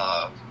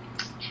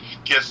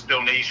gifts,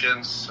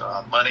 donations,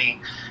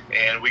 money,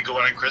 and we go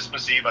in on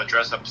Christmas Eve. I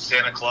dress up as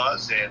Santa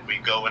Claus, and we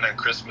go in on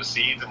Christmas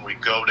Eve, and we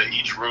go to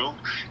each room,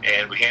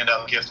 and we hand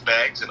out gift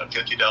bags and a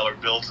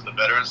 $50 bill to the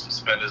veterans to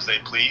spend as they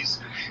please,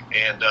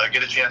 and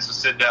get a chance to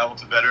sit down with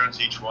the veterans,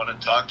 each one,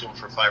 and talk to them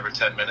for 5 or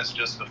 10 minutes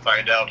just to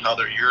find out how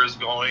their year is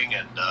going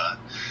and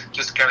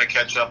just kind of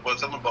catch up with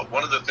them. But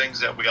one of the things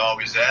that we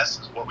always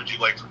ask is, what would you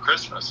like for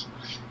Christmas?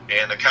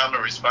 And the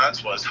common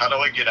response was, how do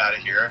I get out of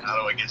here and how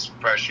do I get some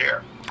fresh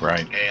air?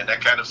 Right. And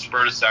that kind of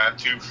spurred us on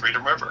to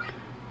Freedom River.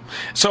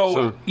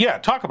 So yeah,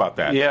 talk about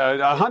that. Yeah,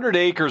 100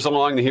 acres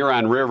along the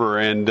Huron River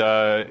and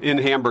in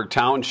Hamburg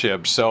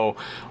Township. So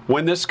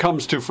when this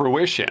comes to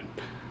fruition,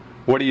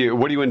 what do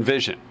you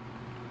envision?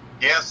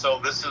 Yeah, so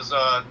this is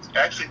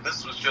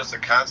this was just a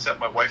concept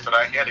my wife and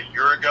I had a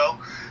year ago.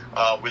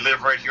 We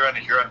live right here on the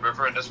Huron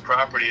River, and this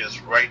property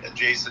is right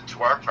adjacent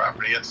to our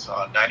property. It's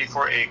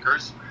 94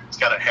 acres. It's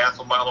got a half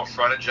a mile of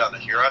frontage on the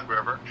Huron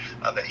River.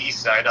 On the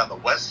east side, on the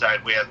west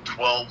side, we have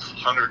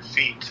 1,200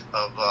 feet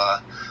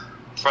of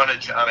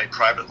frontage on a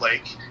private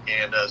lake,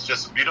 and it's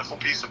just a beautiful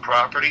piece of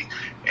property.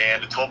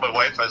 And I told my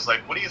wife, I was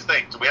like, what do you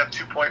think? Do we have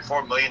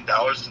 $2.4 million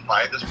to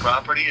buy this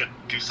property and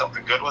do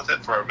something good with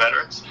it for our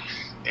veterans?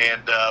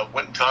 And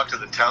went and talked to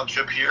the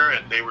township here,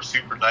 and they were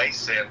super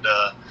nice. And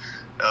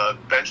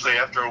eventually,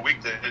 after a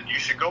week, they said, you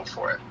should go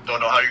for it. Don't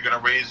know how you're going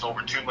to raise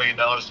over $2 million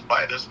to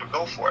buy this, but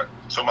go for it.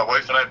 So my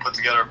wife and I put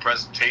together a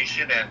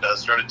presentation and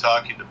started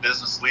talking to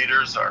business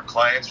leaders, our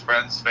clients,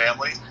 friends,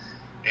 family.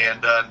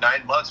 And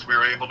 9 months, we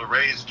were able to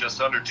raise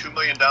just under $2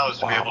 million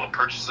to be able to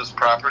purchase this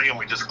property, and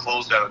we just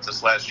closed on it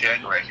this last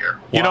January here.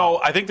 You know,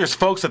 I think there's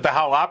folks at the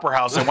Howell Opera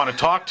House that want to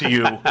talk to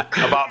you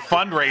about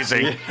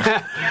fundraising.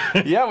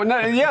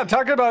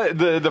 Talking about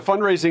the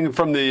fundraising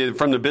from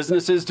the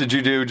businesses. Did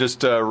you do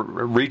just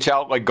reach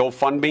out like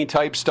GoFundMe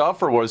type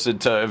stuff, or was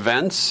it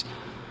events?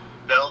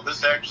 No,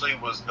 this actually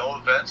was no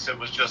events. It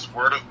was just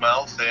word of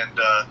mouth, and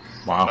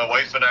my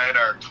wife and I, in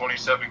our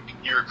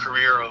 27-year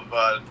career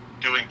of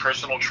doing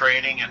personal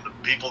training and the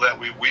people that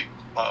we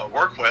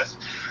work with,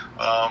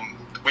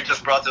 we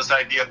just brought this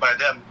idea by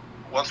them.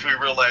 once we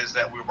realized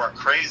that we weren't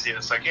crazy,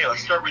 it's like, hey,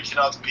 let's start reaching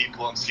out to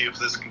people and see if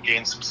this can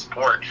gain some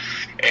support.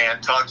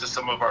 And talk to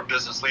some of our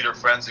business leader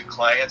friends and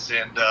clients,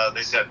 and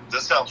they said,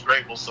 this sounds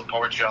great, we'll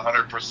support you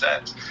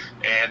 100%.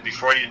 And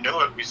before you knew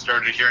it, we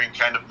started hearing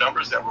kind of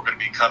numbers that were going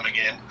to be coming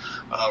in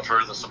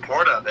for the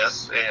support on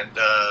this. And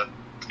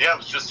it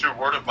was just through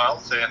word of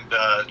mouth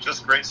and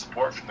just great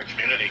support from the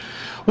community.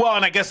 Well,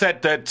 and I guess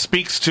that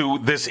speaks to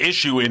this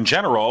issue in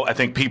general. I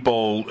think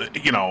people,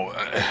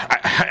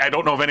 I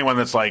don't know of anyone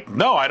that's like,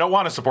 no, I don't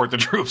want to support the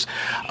troops.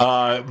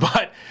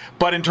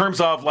 But in terms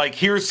of like,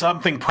 here's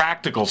something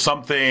practical,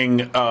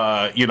 something,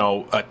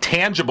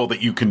 tangible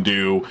that you can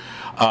do.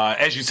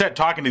 As you said,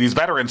 talking to these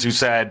veterans who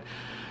said,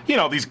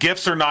 these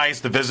gifts are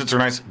nice, the visits are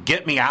nice.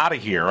 Get me out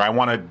of here. I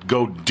want to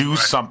go do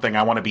something.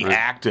 I want to be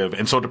active.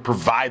 And so to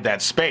provide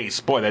that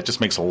space, boy, that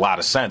just makes a lot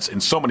of sense in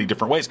so many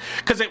different ways.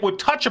 Because it would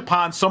touch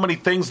upon so many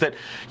things that,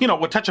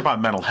 would touch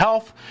upon mental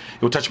health.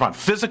 It would touch upon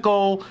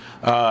physical,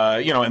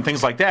 and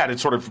things like that. It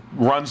sort of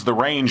runs the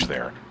range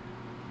there.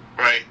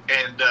 Right.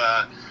 And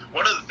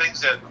one of the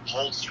things that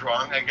holds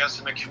strong, I guess,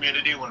 in the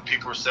community when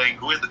people are saying,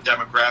 who are the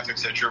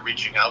demographics that you're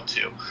reaching out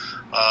to?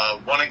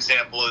 One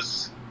example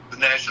is the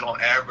national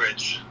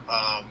average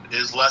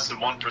is less than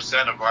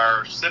 1% of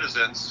our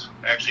citizens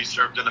actually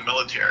served in the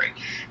military.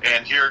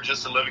 And here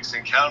just in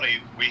Livingston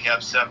County, we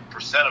have 7%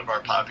 of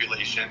our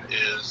population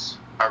is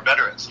our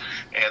veterans.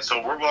 And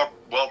so we're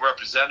well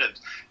represented.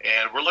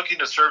 And we're looking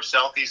to serve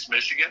Southeast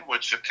Michigan,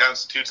 which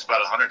constitutes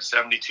about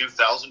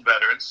 172,000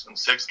 veterans in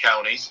 6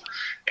 counties.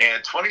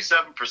 And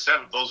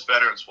 27% of those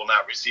veterans will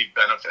not receive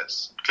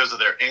benefits because of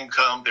their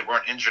income. They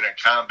weren't injured in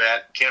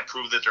combat, can't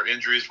prove that their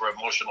injuries were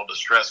emotional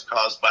distress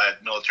caused by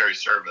military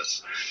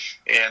service.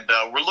 And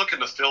we're looking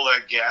to fill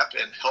that gap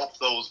and help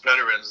those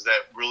veterans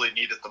that really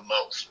need it the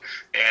most.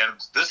 And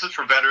this is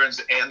for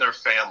veterans and their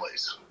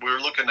families.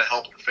 We're looking to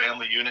help the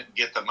family unit and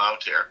get them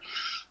out there.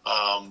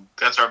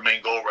 That's our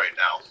main goal right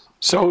now.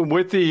 So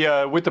with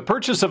the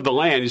purchase of the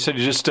land, you said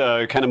you just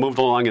kind of moved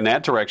along in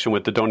that direction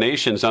with the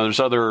donations. Now, there's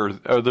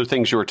other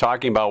things you were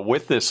talking about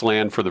with this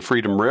land for the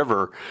Freedom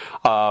River,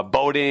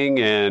 boating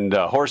and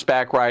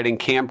horseback riding,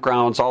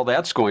 campgrounds. All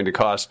that's going to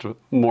cost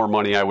more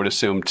money, I would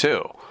assume,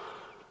 too,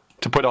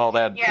 to put all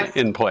that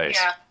in place.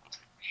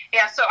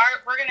 Yeah, so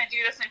we're going to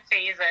do this in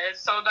phases.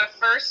 So the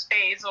first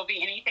phase will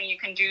be anything you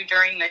can do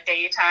during the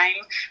daytime.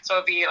 So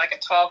it'll be like a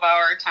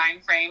 12-hour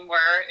time frame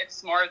where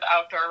it's more of the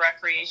outdoor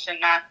recreation,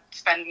 not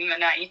spending the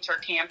night or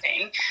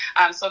camping.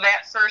 So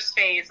that first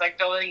phase, like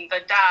building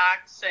the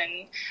docks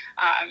and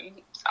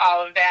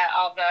all of that,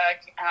 all the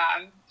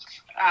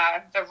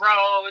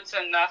roads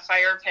and the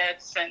fire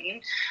pits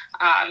and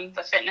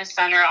the fitness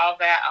center, all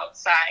that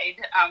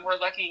outside. We're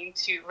looking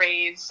to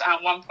raise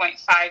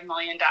 $1.5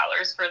 million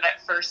for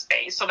that first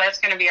phase. So that's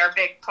going to be our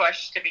big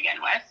push to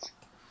begin with.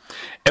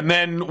 And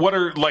then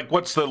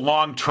what's the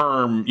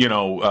long-term,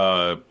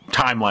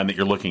 timeline that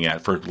you're looking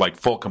at for like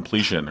full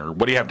completion, or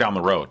what do you have down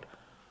the road?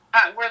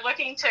 We're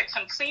looking to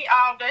complete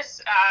all this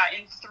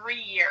in 3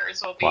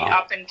 years. We'll be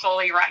up and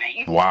fully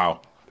running. Wow.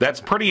 That's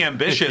pretty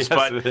ambitious,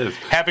 but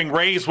having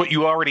raised what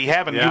you already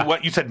have, and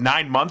what you said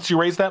 9 months you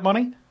raised that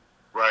money?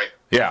 Right.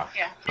 Yeah.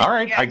 All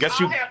right. Yeah, I guess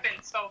it all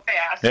happened so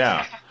fast.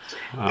 Yeah.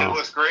 And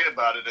what's great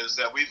about it is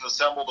that we've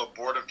assembled a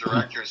board of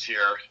directors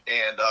here,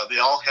 and they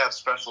all have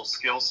special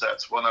skill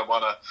sets. One I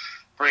want to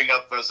bring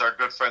up is our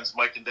good friends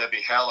Mike and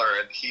Debbie Haller,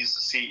 and he's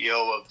the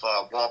CEO of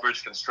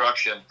Wallbridge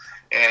Construction,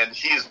 and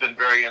he has been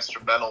very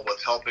instrumental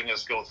with helping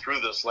us go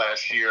through this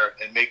last year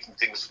and making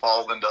things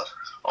fall on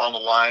the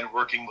line,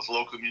 working with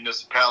local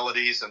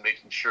municipalities and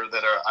making sure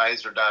that our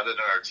I's are dotted and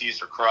our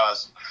T's are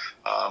crossed.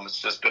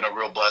 It's just been a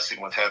real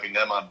blessing with having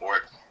them on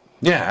board.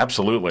 Yeah,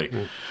 absolutely.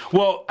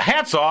 Well,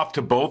 hats off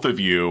to both of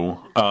you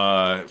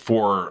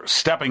for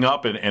stepping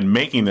up and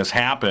making this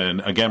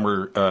happen. Again,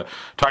 we're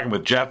talking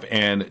with Jeff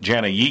and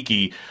Jana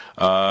Yeeke,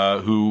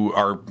 who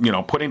are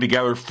putting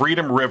together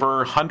Freedom River,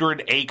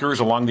 100 acres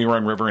along the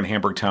Huron River in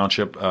Hamburg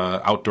Township,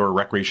 outdoor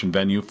recreation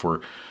venue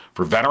for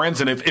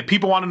veterans. And if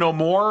people want to know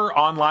more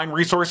online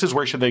resources,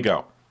 where should they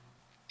go?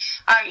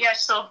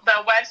 So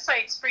the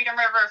website's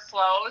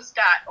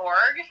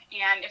freedomriverflows.org,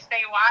 and if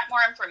they want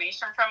more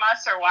information from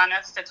us or want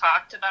us to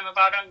talk to them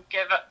about them,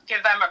 give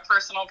them a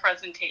personal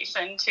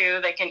presentation too,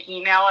 they can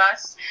email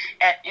us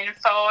at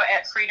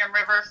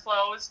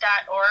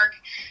info@freedomriverflows.org,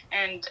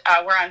 and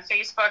we're on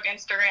Facebook,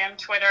 Instagram,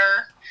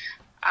 Twitter,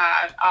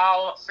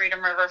 all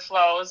Freedom River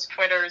Flows.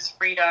 Twitter's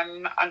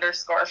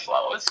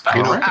freedom_flows.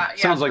 But,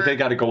 sounds like they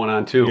got it going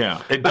on too.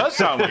 Yeah, it does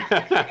sound like.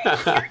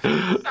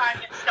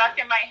 It's stuck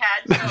in my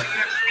head, so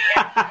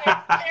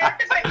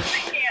because I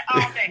sing it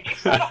all day.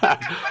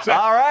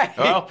 All right.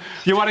 Well,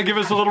 you want to give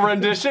us a little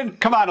rendition?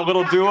 Come on, a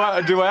little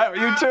duet,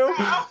 you two?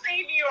 I'll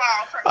save you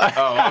all from that.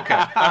 Oh, okay.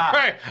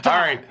 All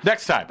right.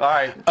 Next time. All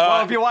right.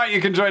 Well, if you want,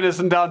 you can join us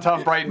in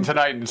downtown Brighton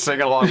tonight and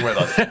sing along with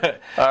us.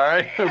 All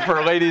right?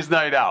 For Ladies'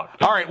 Night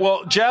Out. All right.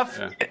 Well, Jeff,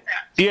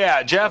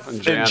 Jeff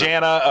and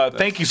Jana,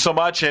 thank you so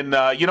much. And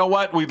you know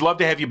what? We'd love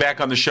to have you back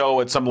on the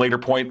show at some later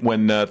point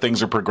when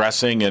things are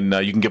progressing and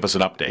you can give us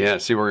an update. Yeah,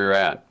 see where you're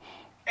at.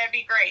 That'd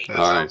be great. That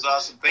All sounds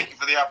awesome. Thank you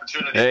for the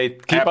opportunity. Hey,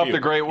 keep Happy up you. the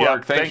great work. Yeah,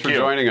 Thanks thank for you.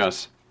 joining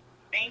us.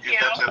 Thank You you.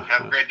 betcha.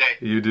 Have a great day.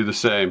 You do the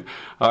same.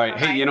 All right.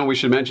 Hey, Bye-bye. we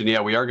should mention,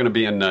 we are going to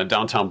be in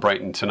downtown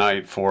Brighton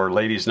tonight for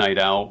Ladies' Night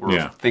Out.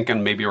 We're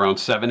thinking maybe around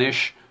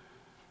 7-ish.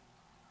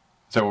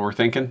 Is that what we're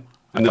thinking?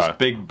 And this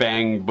big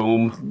bang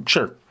boom.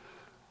 Sure.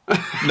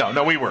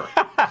 No, we were.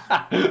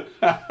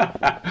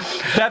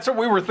 That's what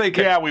we were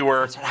thinking. Yeah, we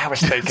were. That's what I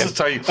was thinking. That's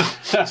how you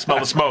smell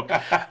the smoke.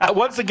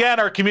 Once again,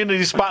 our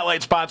Community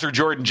Spotlight sponsor,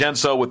 Jordan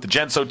Genso, with the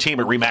Genso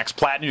team at RE/MAX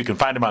Platinum. You can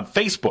find him on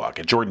Facebook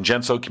at Jordan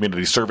Genso,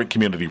 Community Servant,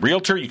 Community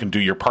Realtor. You can do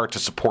your part to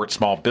support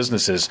small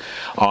businesses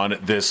on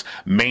this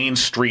Main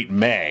Street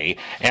May.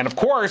 And, of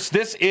course,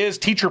 this is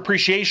Teacher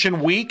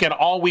Appreciation Week, and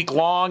all week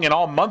long and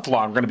all month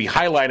long, we're going to be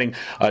highlighting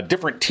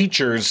different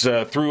teachers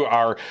through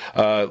our,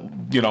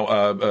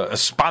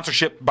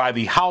 sponsorship by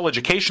the Howell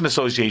Education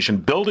Association,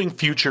 Building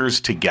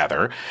Futures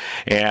Together.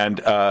 And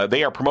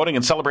they are promoting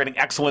and celebrating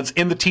excellence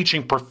in the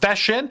teaching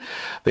profession.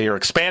 They are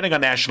expanding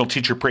on National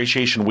Teacher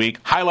Appreciation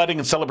Week, highlighting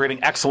and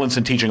celebrating excellence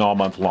in teaching all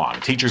month long.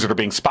 Teachers that are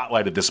being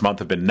spotlighted this month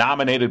have been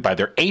nominated by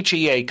their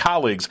HEA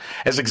colleagues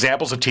as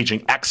examples of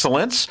teaching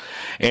excellence.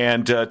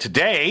 And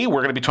today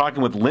we're going to be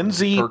talking with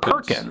Lindsay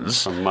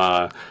Perkins. From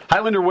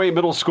Highlander Way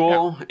Middle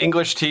School,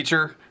 English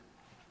teacher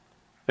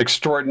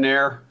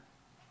extraordinaire.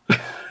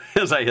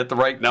 As I hit the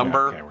right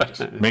number. Yeah, okay, we're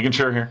just making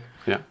sure here.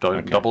 Yeah,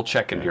 double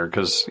checking here,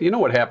 because you know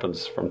what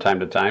happens from time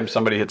to time.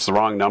 Somebody hits the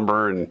wrong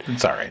number, and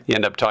it's all right. You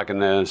end up talking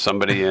to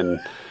somebody in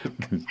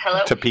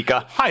Hello?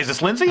 Topeka. Hi, is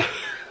this Lindsay?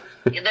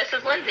 This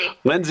is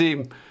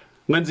Lindsay.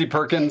 Lindsay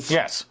Perkins.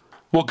 Yes.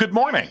 Well, good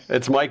morning.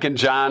 It's Mike and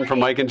John from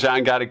Mike and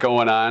John Got It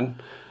Going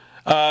On.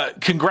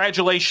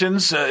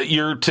 Congratulations.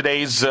 You're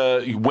today's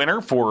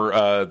winner for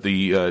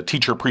the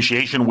Teacher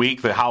Appreciation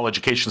Week, the Howell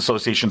Education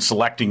Association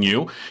selecting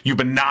you. You've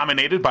been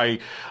nominated by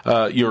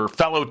your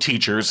fellow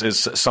teachers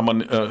as someone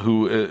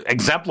who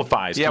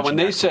exemplifies. Yeah, when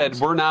they said,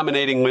 we're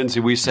nominating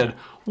Lindsay, we said,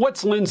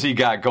 what's Lindsay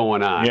got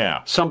going on?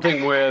 Yeah.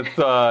 Something with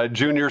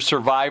Junior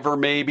Survivor,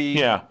 maybe?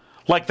 Yeah.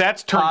 Like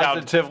that's turned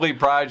Positivity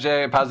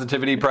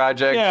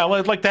project. Yeah,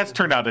 like that's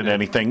turned out into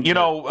anything.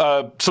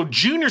 So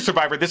Junior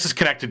Survivor, this is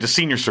connected to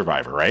Senior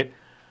Survivor, right?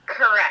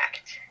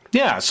 Correct.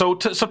 Yeah, so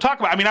talk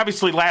about,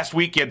 obviously last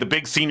week you had the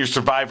big Senior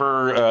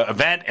Survivor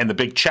event and the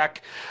big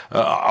check,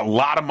 a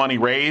lot of money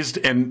raised.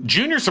 And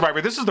Junior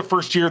Survivor, this is the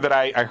first year that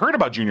I heard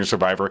about Junior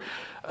Survivor.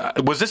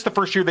 Was this the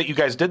first year that you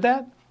guys did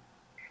that?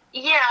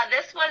 Yeah,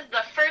 this was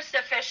the first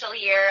official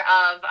year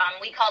of,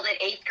 we called it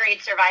 8th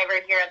grade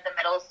Survivor here at the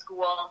middle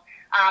school.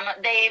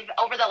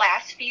 Over the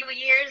last few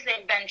years,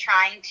 they've been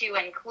trying to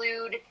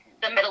include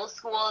the middle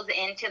schools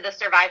into the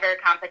Survivor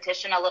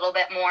competition a little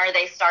bit more.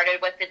 They started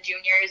with the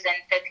juniors in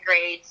 5th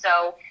grade.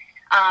 So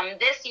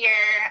this year,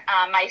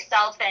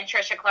 myself and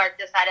Trisha Clark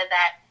decided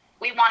that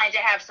we wanted to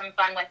have some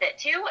fun with it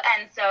too.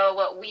 And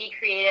so we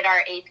created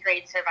our 8th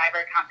grade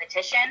Survivor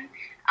competition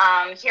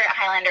here at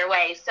Highlander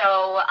Way.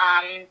 So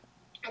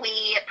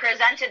we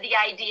presented the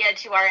idea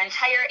to our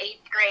entire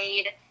 8th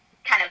grade,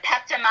 kind of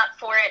pepped them up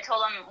for it,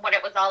 told them what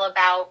it was all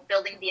about,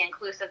 building the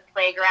inclusive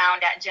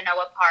playground at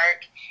Genoa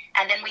Park.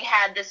 And then we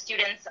had the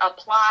students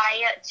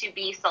apply to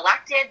be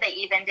selected. They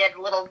even did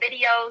little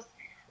videos,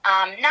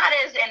 not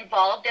as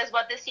involved as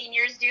what the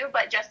seniors do,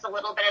 but just a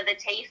little bit of the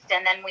taste.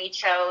 And then we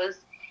chose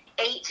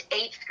 8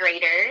 8th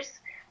graders.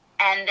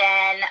 And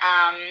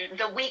then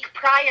the week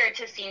prior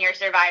to Senior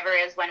Survivor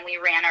is when we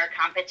ran our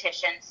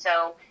competition.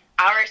 So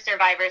our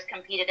survivors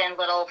competed in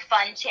little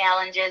fun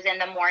challenges in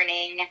the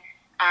morning.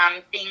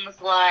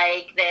 Things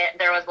like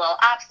there was a little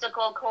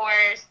obstacle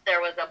course,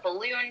 there was a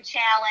balloon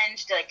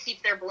challenge to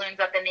keep their balloons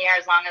up in the air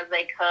as long as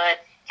they could,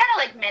 kind of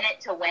like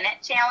minute to win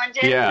it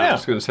challenges. Yeah, I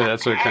was going to say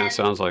that's what it kind of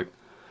sounds like.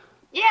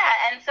 Yeah,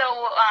 and so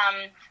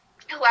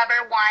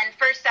whoever won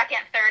first,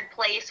 second, third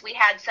place, we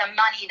had some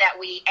money that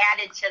we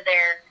added to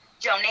their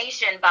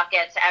donation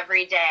buckets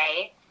every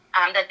day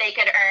that they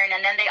could earn.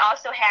 And then they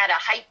also had a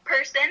hype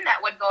person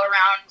that would go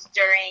around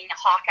during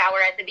hawk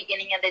hour at the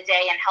beginning of the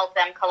day and help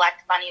them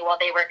collect money while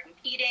they were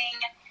competing.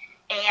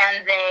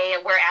 And they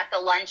were at the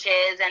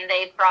lunches, and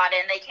they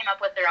came up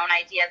with their own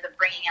ideas of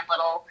bringing in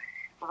little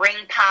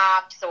ring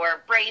pops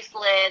or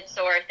bracelets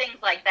or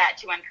things like that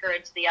to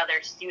encourage the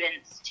other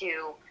students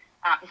to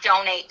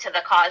donate to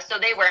the cause. So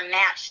they were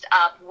matched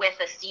up with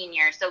a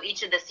senior. So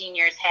each of the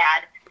seniors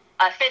had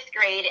a 5th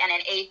grade and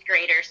an 8th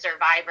grader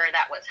survivor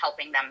that was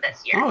helping them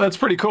this year. Oh, that's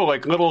pretty cool,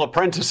 like little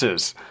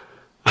apprentices.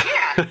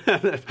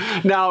 Yeah.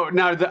 Now,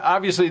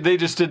 obviously, they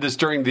just did this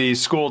during the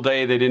school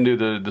day. They didn't do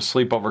the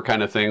sleepover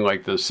kind of thing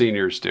like the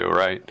seniors do,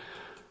 right?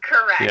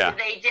 Correct. Yeah.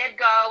 They did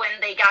go,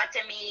 and they got to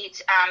meet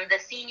the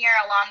senior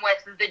along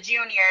with the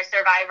junior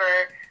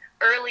survivor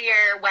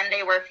earlier when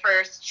they were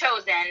first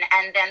chosen,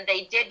 and then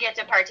they did get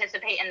to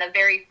participate in the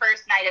very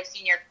first night of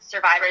Senior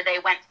Survivor. They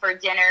went for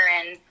dinner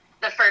and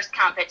the first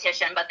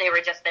competition, but they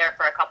were just there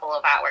for a couple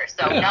of hours.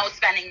 So no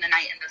spending the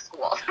night in the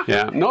school.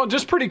 Yeah, no,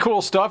 just pretty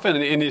cool stuff.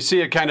 And you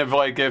see it kind of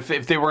like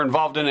if they were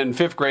involved in it in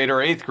 5th grade or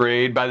 8th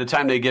grade, by the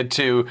time they get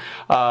to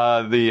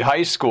the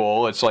high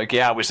school, it's like,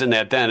 yeah, I was in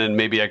that then, and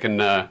maybe I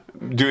can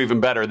do even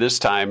better this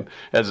time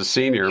as a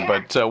senior.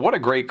 Yeah. But what a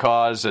great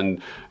cause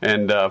and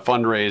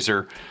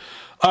fundraiser.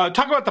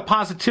 Talk about the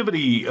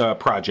Positivity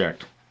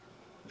Project,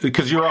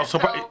 because you're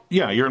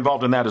you're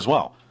involved in that as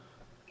well.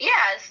 Yeah,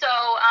 so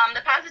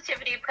the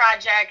Positivity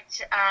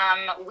Project,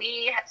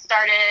 we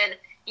started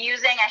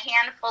using a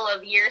handful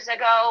of years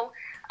ago,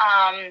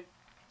 and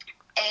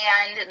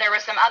there were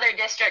some other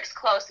districts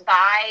close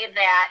by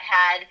that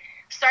had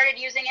started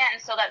using it,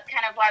 and so that's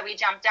kind of why we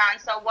jumped on.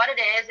 So what it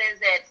is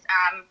it's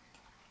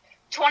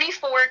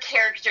 24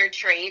 character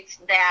traits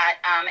that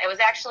it was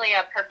actually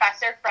a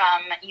professor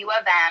from U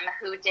of M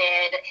who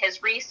did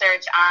his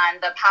research on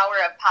the power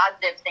of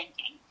positive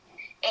thinking.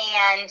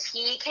 And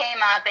he came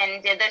up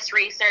and did this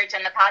research,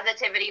 and the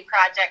Positivity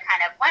Project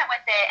kind of went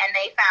with it, and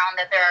they found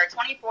that there are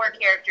 24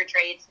 character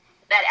traits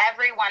that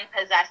everyone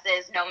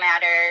possesses, no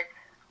matter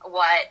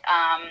what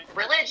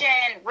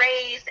religion,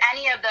 race,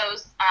 any of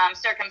those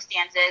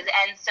circumstances.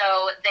 And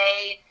so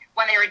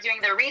when they were doing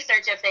the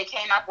research, if they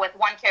came up with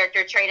one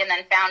character trait and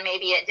then found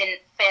maybe it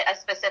didn't fit a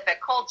specific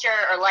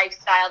culture or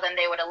lifestyle, then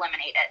they would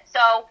eliminate it.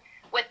 So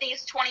with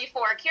these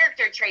 24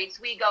 character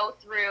traits, we go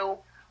through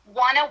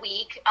one a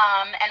week,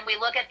 and we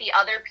look at the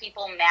other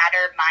people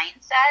matter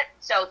mindset,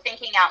 so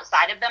thinking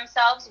outside of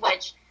themselves,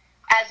 which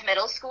as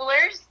middle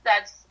schoolers,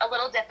 that's a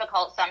little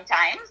difficult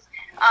sometimes.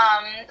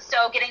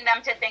 So getting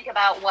them to think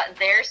about what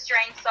their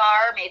strengths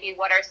are, maybe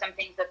what are some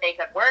things that they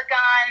could work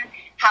on,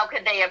 how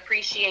could they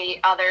appreciate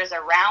others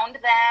around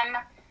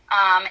them,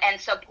 and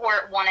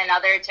support one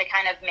another to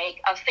kind of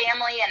make a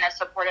family and a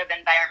supportive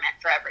environment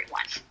for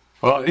everyone.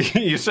 Well,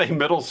 you say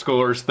middle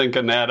schoolers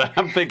thinking that.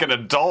 I'm thinking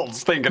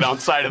adults thinking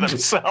outside of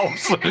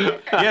themselves.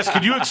 Yes,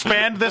 could you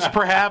expand this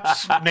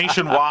perhaps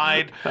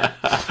nationwide?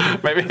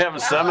 Maybe have a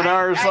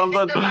seminar or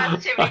something? I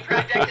think the Positivity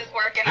Project is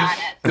working on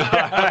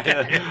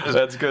it.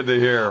 That's good to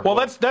hear. Well,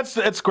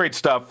 that's great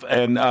stuff.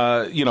 And,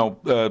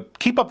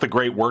 keep up the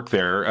great work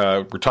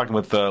there. We're talking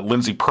with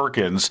Lindsay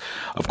Perkins,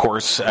 of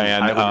course.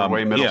 And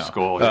Way Middle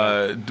School.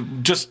 Yeah.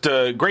 Just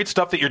great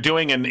stuff that you're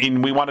doing.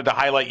 And we wanted to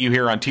highlight you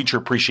here on Teacher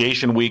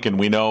Appreciation Week. And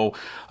we know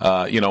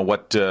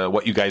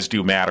what you guys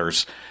do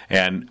matters,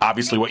 and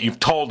obviously what you've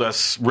told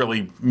us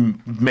really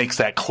makes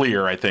that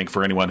clear, I think,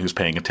 for anyone who's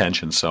paying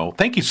attention. So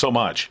thank you so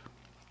much.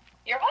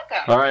 You're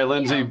welcome. All right,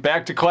 Lindsay,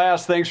 back to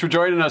class. Thanks for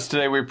joining us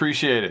today. We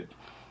appreciate it.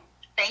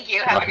 Thank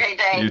you. Have a great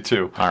day. You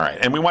too. All right.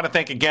 And we want to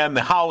thank again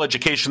the Howell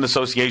Education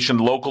Association,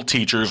 local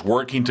teachers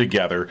working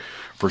together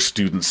for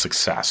student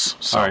success.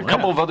 So, all right, a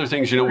couple of other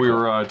things. We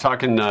were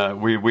talking,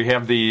 we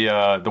have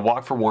the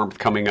Walk for Warmth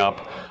coming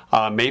up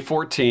May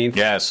 14th.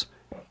 Yes.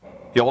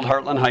 The old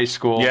Heartland High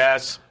School.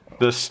 Yes.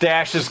 The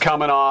stash is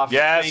coming off.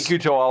 Yes. Thank you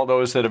to all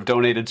those that have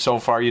donated so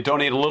far. You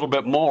donate a little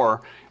bit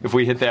more if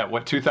we hit that,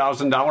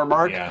 $2,000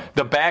 mark? Yeah.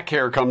 The back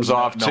hair comes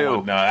off,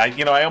 too.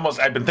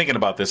 I've been thinking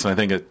about this, and I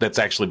think that's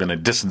actually been a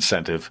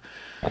disincentive.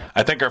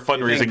 I think our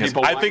fundraising is.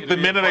 I think the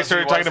minute I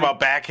started talking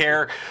about back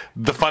hair,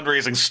 the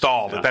fundraising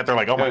stalled. At that, they're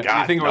like, oh my God.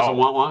 You think it was a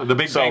want? The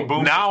big bang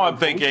boom? Now I'm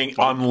thinking,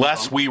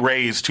 unless we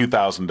raise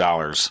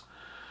 $2,000.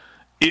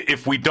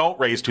 If we don't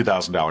raise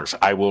 $2,000,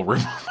 I will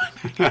remove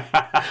it.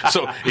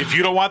 So if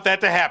you don't want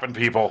that to happen,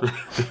 people,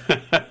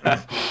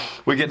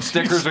 we get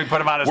stickers. We put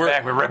them on his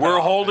back. We're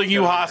holding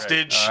you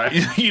hostage.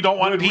 Right. You don't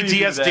want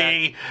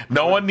PTSD.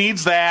 No one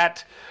needs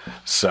that.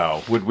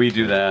 So would we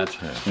do that?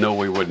 No,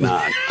 we would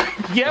not.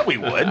 Yeah, we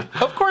would.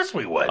 Of course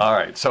we would. All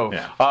right. So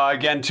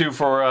again, too,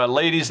 for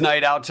Ladies'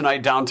 Night Out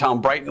tonight,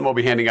 downtown Brighton, we'll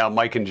be handing out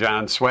Mike and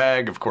John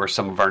swag. Of course,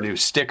 some of our new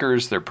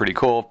stickers. They're pretty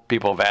cool.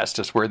 People have asked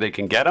us where they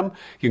can get them.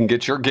 You can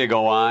get your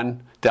giggle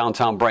on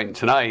downtown Brighton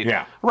tonight.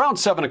 Yeah. Around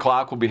 7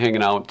 o'clock, we'll be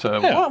hanging out.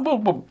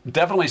 We'll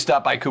definitely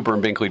stop by Cooper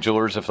and Binkley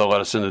Jewelers if they'll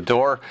let us in the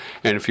door,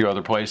 and a few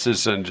other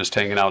places, and just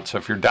hanging out. So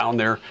if you're down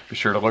there, be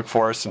sure to look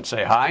for us and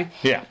say hi.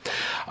 Yeah.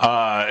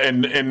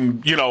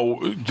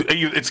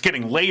 It's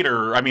getting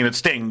later. I mean, it's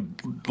staying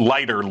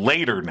lighter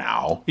later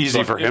now.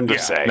 Easy for him to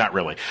say. Not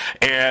really.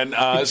 And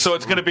so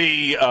it's going to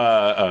be,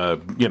 at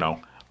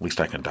least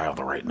I can dial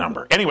the right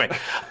number. Anyway,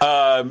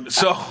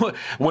 so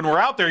when we're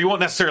out there, you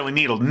won't necessarily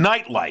need a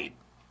night light.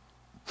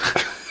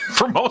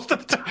 For most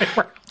of the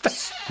time.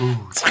 Just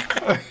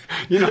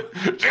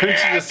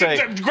say,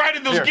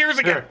 grinding those gears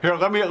again. Here,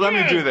 let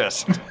me do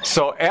this.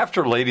 So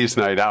after Ladies'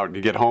 Night Out and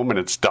you get home and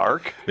it's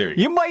dark,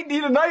 you might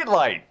need a night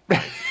light.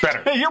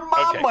 Better. Your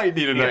mom might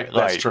need a night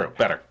light. That's true.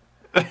 Better.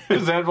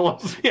 Is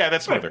that Yeah,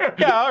 that's smoother.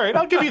 Yeah, all right.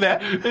 I'll give you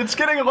that. It's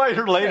getting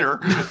lighter later.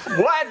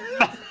 What?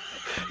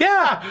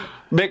 Yeah.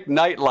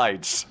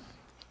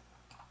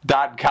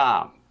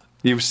 McNightlights.com.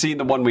 You've seen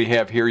the one we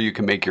have here. You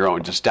can make your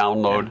own. Just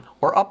download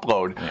or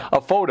upload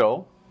a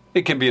photo.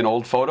 It can be an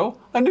old photo,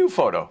 a new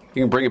photo.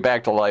 You can bring it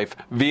back to life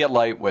via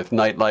light with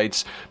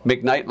Nightlights.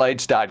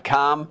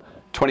 McNightlights.com.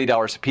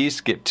 $20 a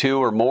piece. Get 2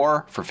 or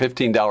more for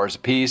 $15 a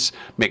piece.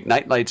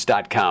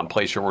 McNightlights.com.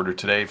 Place your order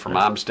today for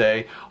Mom's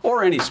Day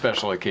or any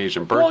special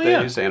occasion,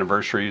 birthdays,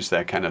 anniversaries,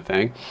 that kind of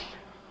thing.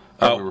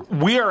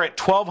 We are at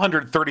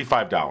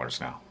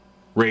 $1,235 now,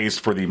 raised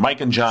for the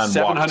Mike and John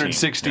walk team.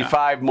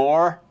 $765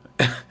 more.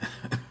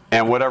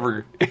 And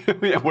whatever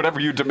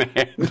you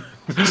demand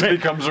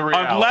becomes a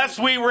reality. Unless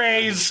we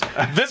raise,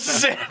 this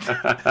is it.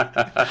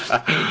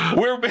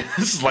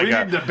 This is like we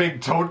need the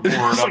big tote board.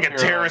 It's like a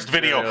terrorist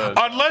video.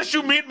 Unless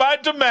you meet my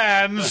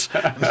demands,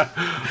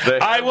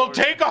 I will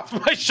take off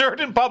my shirt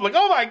in public.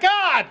 Oh my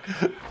God!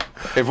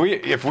 If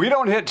we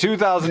don't hit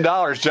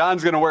 $2,000,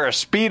 John's going to wear a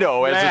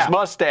Speedo as his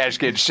mustache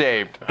gets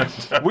shaved.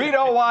 We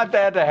don't want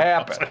that to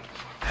happen.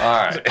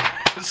 All right.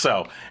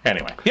 So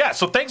anyway,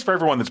 so thanks for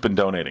everyone that's been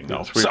donating.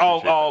 Though, Yes,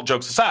 all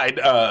jokes aside,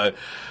 we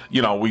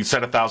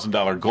set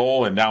 $1,000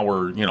 goal, and now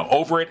we're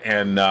over it,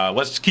 and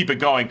let's keep it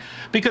going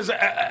because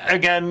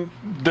again,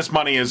 this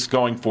money is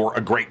going for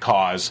a great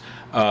cause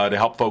to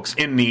help folks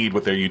in need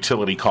with their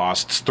utility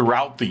costs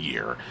throughout the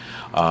year,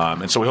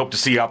 and so we hope to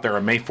see you out there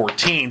on May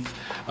 14th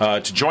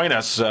to join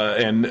us,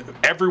 and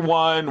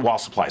everyone while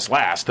supplies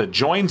last that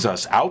joins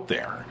us out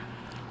there.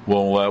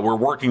 We're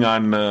working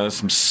on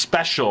some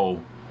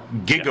special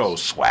Gigo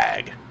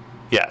swag.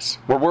 Yes,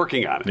 we're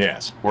working on it.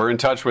 Yes. We're in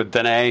touch with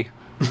Danae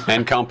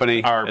and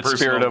company Our at personal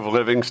Spirit of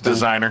Livingston.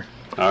 designer.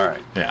 All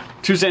right. Yeah.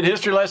 Tuesday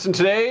history lesson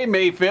today,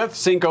 May 5th,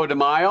 Cinco de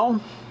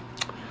Mayo.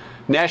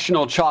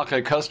 National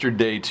Chocolate Custard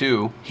Day,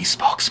 too. He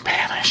spoke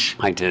Spanish.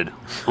 I did.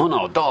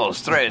 Uno,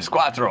 dos, tres,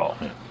 cuatro.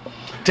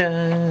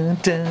 Dun,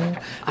 dun,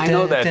 I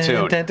know that dun,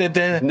 tune. dun, dun,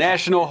 dun.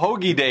 National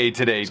Hoagie Day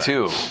today,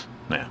 too.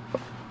 Yeah.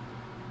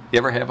 You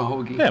ever have a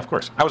hoagie? Yeah, of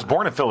course. I was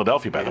born in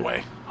Philadelphia, by the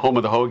way. Home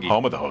of the hoagie.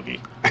 Home of the hoagie.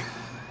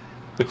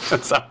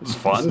 That sounds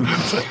fun.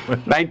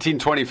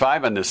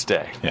 1925 on this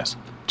day. Yes.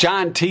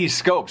 John T.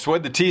 Scopes.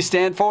 What did the T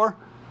stand for?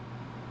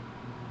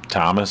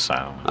 Thomas,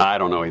 I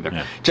don't know either.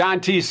 Yeah. John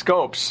T.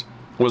 Scopes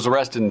was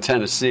arrested in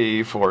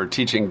Tennessee for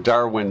teaching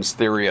Darwin's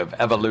theory of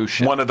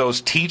evolution. one of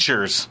those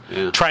teachers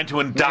trying to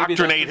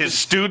indoctrinate his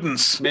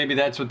students. Maybe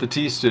that's what the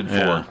T stood for.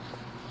 Yeah.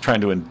 Trying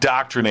to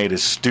indoctrinate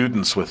his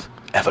students with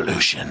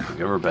evolution.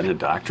 You ever been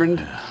indoctrined?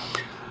 Yeah.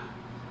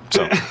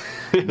 So,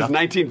 It's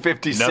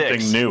 1956.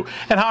 nothing new.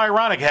 And how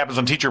ironic it happens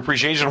on Teacher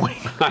Appreciation Week.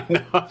 I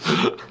know.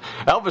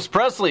 Elvis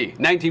Presley,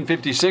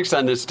 1956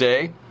 on this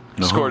day,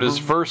 scored his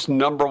first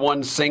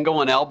 #1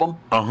 single and album.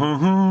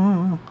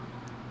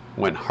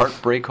 When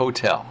Heartbreak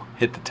Hotel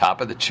hit the top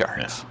of the charts.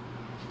 Yes.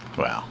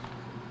 Well,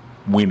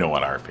 we know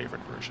what our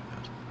favorite version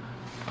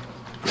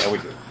is. Yeah, we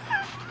do.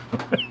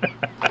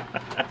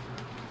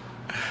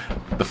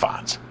 The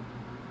Fonz.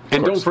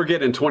 And don't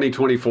forget, in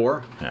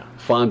 2024, Yeah.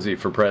 Fonzie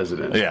for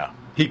president. Yeah.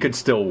 He could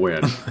still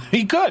win.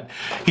 He could.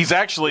 He's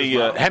actually,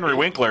 Henry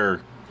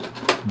Winkler,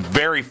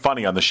 very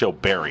funny on the show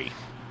Barry,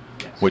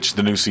 which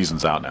the new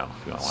season's out now.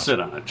 If you want to watch Sit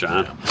on it,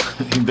 John.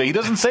 He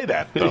doesn't say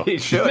that, though. He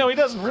should. No, he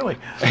doesn't really.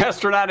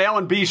 Astronaut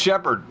Alan B.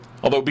 Shepard.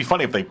 Although it'd be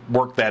funny if they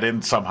worked that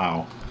in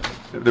somehow.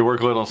 They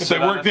work a little. If they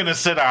worked in a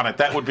sit on it,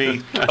 that would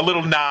be a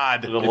little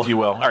nod, if you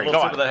will. All right, go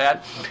tip on. of the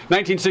hat.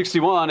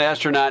 1961,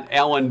 astronaut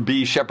Alan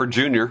B. Shepard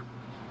Jr.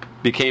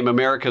 became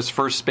America's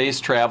first space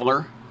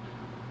traveler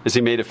as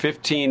he made a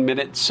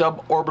 15-minute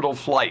suborbital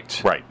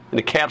flight. Right. And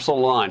a capsule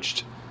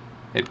launched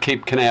at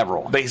Cape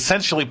Canaveral. They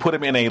essentially put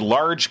him in a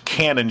large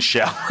cannon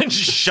shell and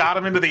just shot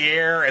him into the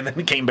air, and then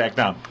he came back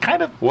down.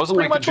 Kind of Wasn't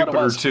pretty like the much what it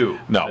Jupiter was. 2.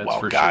 No, That's well,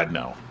 for God, sure.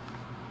 no.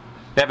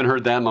 Haven't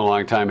heard that in a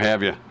long time,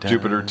 have you?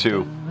 Jupiter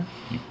 2.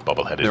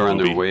 Bubble-headed They're on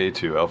movie. their way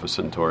to Alpha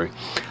Centauri.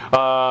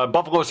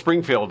 Buffalo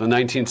Springfield in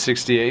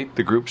 1968.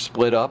 The group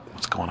split up.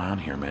 What's going on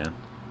here, man?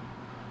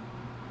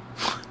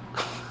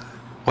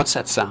 What's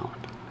that sound?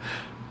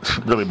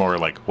 Really more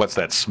like, what's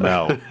that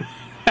smell?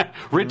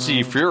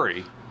 Ritzy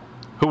Fury,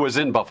 who was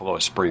in Buffalo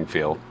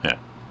Springfield, Yeah.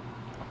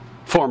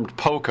 formed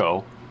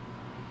POCO.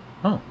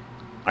 Oh,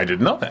 I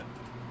didn't know that.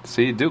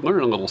 See, you do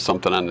learn a little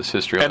something on this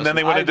history. And then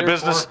they went into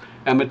business.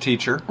 I'm a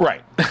teacher.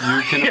 Right.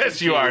 You can Yes,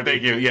 you are.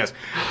 Thank you. Yes.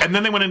 And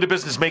then they went into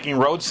business making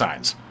road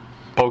signs.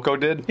 POCO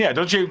did? Yeah,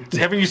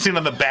 haven't you seen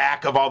on the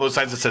back of all those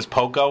signs that says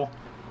POCO?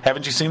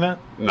 Haven't you seen that?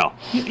 No.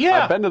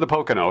 Yeah. I've been to the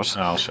Poconos.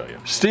 I'll show you.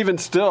 Stephen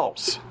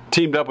Stills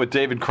teamed up with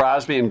David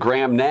Crosby and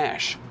Graham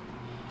Nash.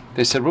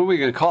 They said, what are we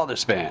going to call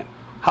this band?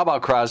 How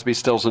about Crosby,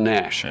 Stills, and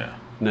Nash? Yeah.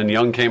 And then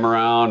Young came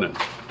around,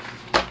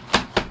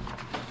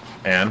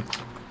 And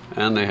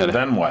and they had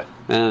then what?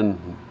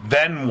 And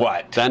Then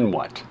what? then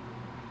what?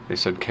 They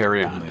said,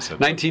 carry on. They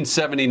said,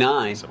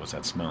 1979, So what's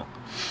that smell?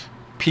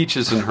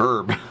 Peaches and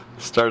Herb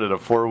started a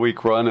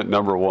 4-week run at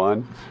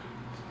 #1.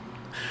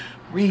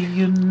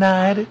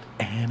 Reunited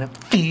and it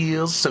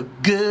feels so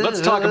good. Let's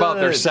talk about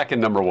their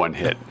second #1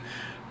 hit.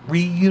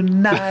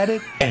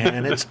 Reunited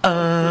and it's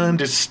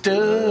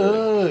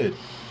understood.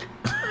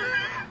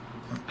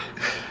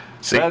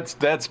 See,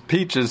 That's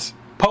Peaches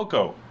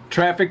POCO.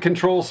 Traffic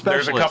Control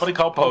Specialist. There's a company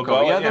called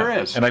POCO. Yeah, there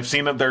is. And I've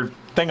seen their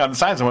thing on the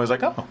signs, and I was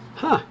like, oh,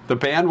 Huh, the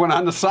band went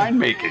on the sign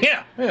making.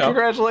 Yeah.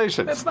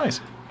 Congratulations. That's nice.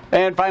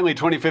 And finally,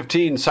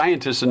 2015,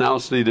 scientists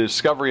announced the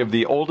discovery of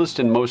the oldest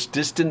and most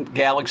distant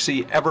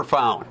galaxy ever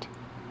found.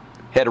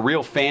 Had a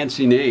real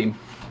fancy name.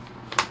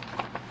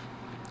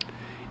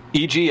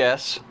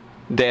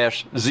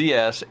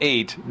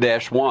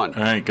 EGS-ZS8-1. All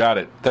right, got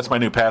it. That's my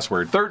new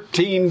password.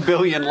 13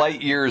 billion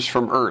light years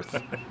from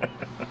Earth.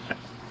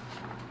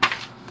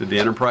 Did the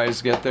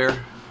Enterprise get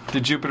there?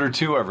 Did Jupiter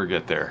 2 ever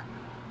get there?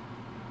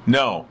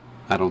 No.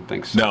 I don't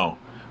think so. No,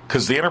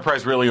 because the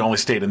Enterprise really only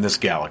stayed in this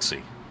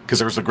galaxy. Because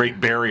there was a great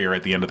barrier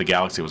at the end of the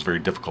galaxy. It was very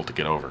difficult to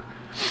get over.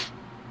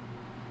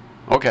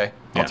 Okay.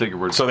 I'll Yeah. take your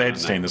word. So they for had it to on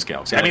stay that. in this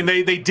galaxy. I mean,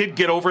 they did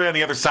get over it on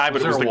the other side,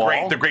 but it Was was there a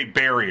the wall? great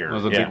barrier. It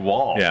was a Yeah. big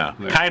wall. Yeah,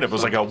 There. kind of. It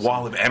was like a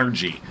wall of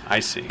energy. I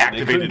see. They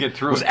Activated. couldn't get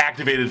through it was it.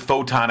 activated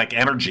photonic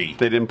energy.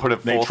 They didn't put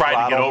it full They tried to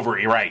get throttle? over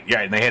it. Right.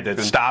 Yeah, and they had to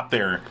stop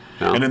there.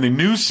 No. And in the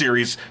new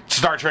series,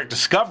 Star Trek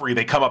Discovery,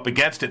 they come up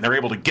against it and they're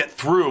able to get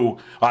through.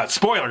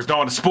 Spoilers. Don't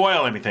want to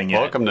spoil anything yet.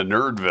 Welcome to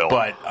Nerdville.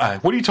 But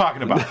what are you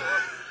talking about?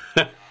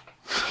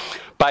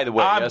 By the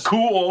way, I'm yes,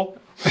 cool.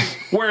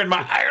 Wearing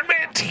my Iron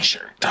Man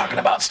t-shirt. Talking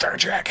about Star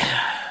Trek.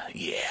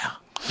 Yeah.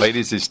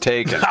 ladies, he's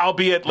taken. I'll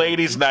be at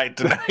Ladies' Night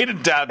tonight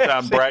in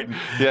downtown Brighton.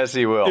 Yes,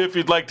 he will. If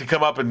you'd like to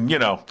come up and,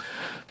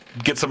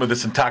 get some of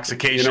this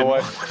intoxication. You know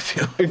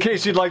what? In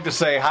case you'd like to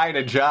say hi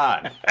to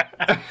John.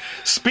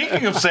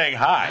 Speaking of saying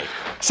hi,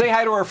 Say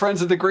hi to our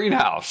friends at the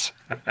Greenhouse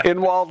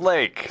in Walled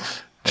Lake.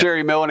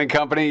 Jerry Millen and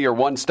Company, your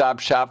one-stop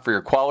shop for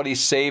your quality,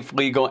 safe,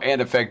 legal, and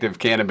effective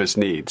cannabis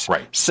needs.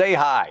 Right. Say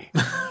hi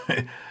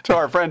to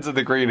our friends at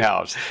the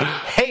Greenhouse.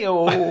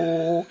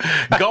 hey-o.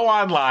 Go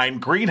online,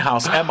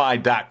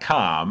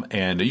 greenhousemi.com,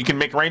 and you can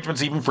make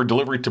arrangements even for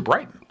delivery to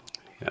Brighton.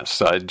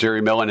 Yes,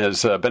 Jerry Millen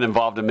has been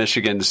involved in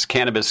Michigan's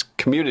cannabis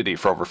community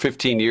for over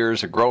 15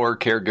 years, a grower,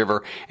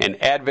 caregiver, and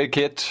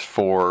advocate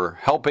for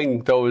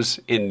helping those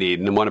in need.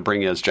 And I want to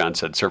bring, as John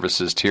said,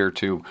 services here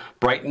to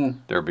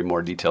Brighton. There will be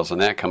more details on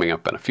that coming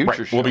up in a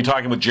future show. We'll be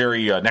talking with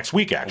Jerry next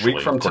week, actually.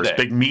 week from of course,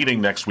 today. Big meeting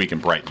next week in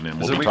Brighton,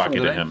 and Is we'll it be a week from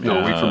talking to today? him. No,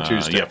 a week from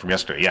Tuesday. Yeah, from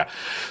yesterday, yeah.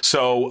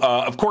 So,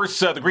 of course,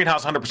 the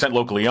Greenhouse, 100%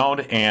 locally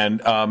owned.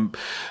 And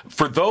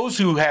for those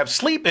who have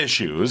sleep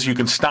issues, you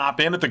can stop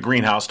in at the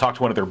Greenhouse, talk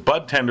to one of their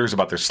bud tenders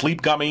about their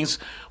sleep gummies,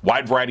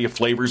 wide variety of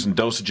flavors and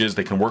dosages.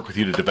 They can work with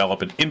you to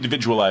develop an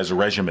individualized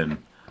regimen.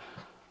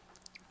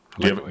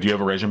 Do you have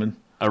a regimen?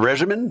 A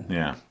regimen?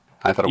 Yeah.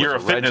 I thought it You're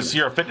was a fitness.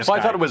 You're a fitness Well, I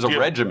guy. thought it was a Do you-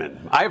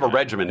 regimen. I have a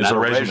regimen, It's not a a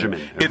regimen.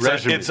 regimen.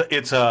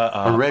 It's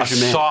a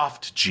regimen.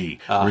 soft G.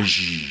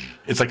 Regi.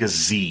 It's like a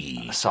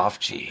Z. Soft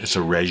G. It's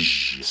a reg.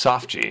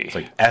 Soft G. It's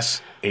like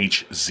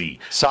SHZ.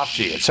 Soft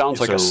G. It sounds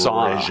It's like a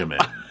sauna. regimen.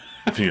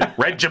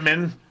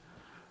 Regimen.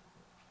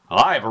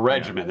 I have a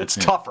regimen. It's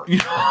tougher.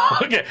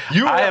 Okay.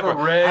 You I have a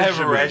I have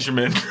a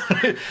regimen.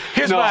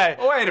 Here's No, my.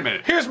 wait a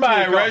minute. Here's my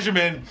Here you go.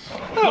 regimen.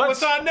 Oh,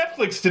 what's on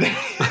Netflix today?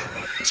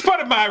 It's part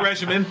of my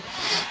regimen.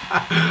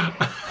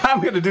 I'm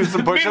going to do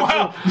some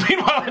push-ups.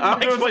 Meanwhile, I'm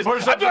doing some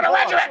push-ups. I'm doing a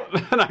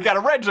regimen. And I got a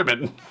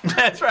regimen.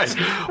 That's right.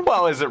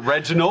 Well, is it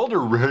Reginald or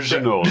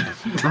Reginald?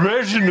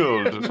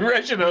 Reginald.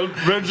 Reginald.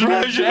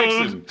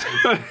 Jackson.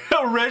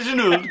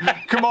 Reginald,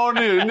 come on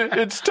in.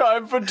 It's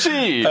time for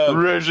tea.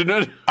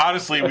 Reginald.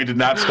 Honestly, we did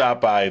not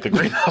stop by the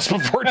Greenhouse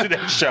before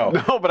today's show.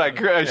 No, but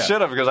I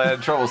should have because I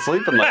had trouble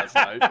sleeping last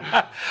night.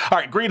 All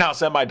right,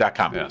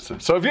 greenhousemi.com. Yes.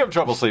 So if you have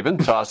trouble sleeping,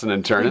 tossing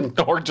and turning,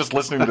 Or just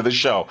listening to the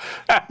show.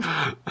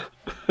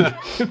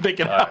 They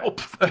can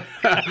help.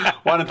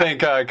 want to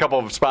thank a couple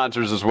of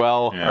sponsors as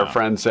well. Yeah. Our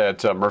friends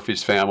at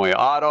Murphy's Family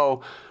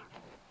Auto,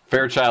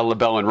 Fairchild,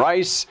 LaBelle and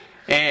Rice,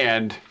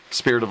 and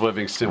Spirit of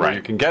Livingston, where Right.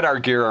 you can get our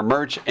gear, our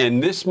merch.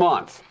 And this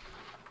month,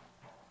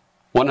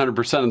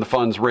 100% of the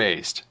funds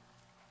raised,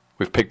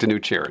 we've picked a new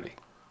charity.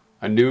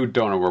 A new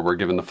donor where we're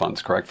giving the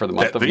funds, correct, for the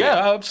month of May?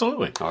 Yeah,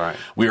 absolutely. All right.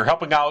 We are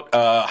helping out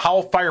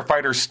Howell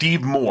firefighter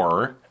Steve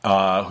Moore,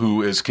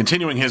 who is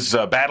continuing his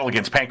battle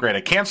against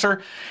pancreatic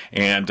cancer.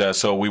 And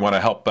so we want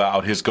to help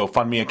out his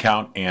GoFundMe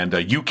account. And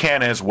you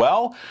can as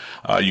well.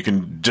 You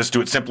can just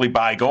do it simply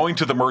by going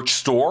to the merch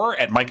store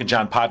at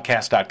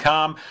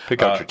mikeandjohnpodcast.com.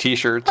 Pick out your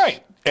T-shirts.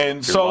 Right.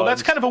 And so mugs,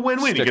 that's kind of a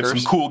win-win. You get some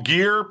stickers. cool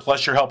gear,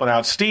 plus you're helping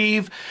out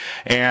Steve.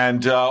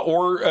 And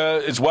or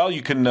as well,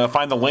 you can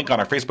find the link on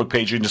our Facebook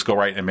page. You can just go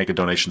right and make a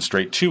donation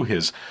straight to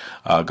his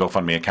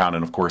GoFundMe account.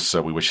 And, of course,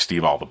 we wish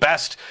Steve all the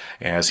best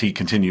as he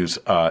continues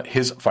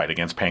his fight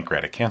against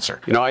pancreatic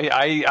cancer. You know,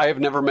 I have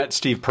never met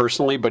Steve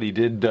personally, but he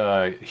did.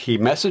 He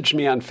messaged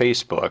me on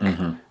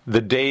Facebook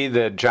the day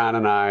that John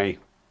and I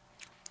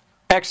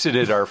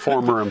exited our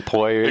former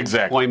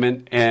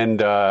employment, and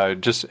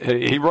just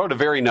he wrote a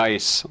very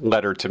nice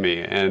letter to me.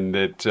 And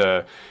it,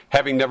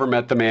 having never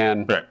met the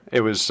man, Right. it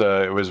was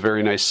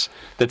very nice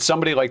that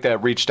somebody like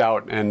that reached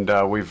out, and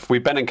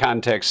we've been in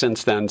contact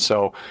since then.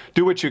 So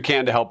do what you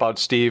can to help out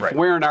Steve. Right.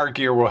 Wearing our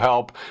gear will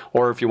help,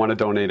 or if you want to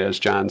donate, as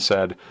John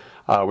said.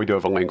 We do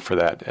have a link for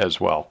that as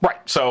well. Right.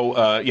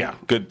 So, yeah,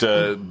 good.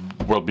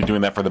 We'll be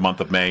doing that for the month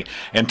of May.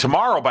 And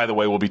tomorrow, by the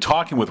way, we'll be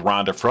talking with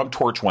Rhonda from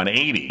Torch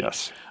 180,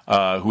 Yes.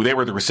 Who they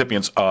were the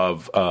recipients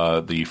of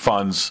the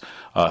funds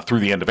through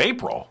the end of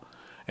April.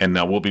 And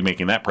we'll be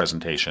making that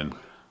presentation.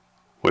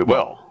 We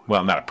will.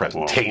 Well, not a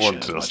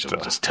presentation.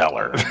 We'll just tell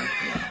her.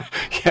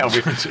 Yeah,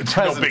 it's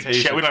no big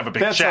check. We don't have a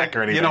big check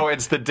or anything.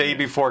 It's the day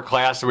before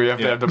class, and we have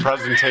to have the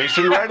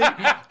presentation ready.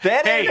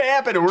 That ain't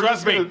happening.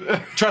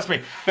 Trust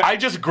me. I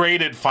just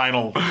graded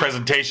final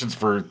presentations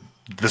for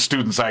the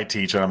students I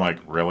teach, and I'm like,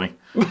 really?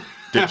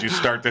 Did you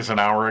start this an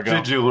hour ago?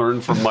 Did you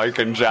learn from Mike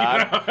and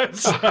John?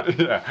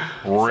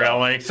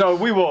 Really? So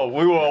we'll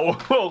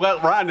let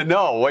Rhonda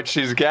know what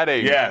she's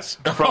getting. Yes.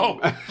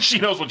 She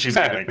knows what she's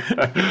getting.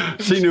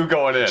 She knew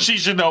going in. She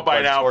should know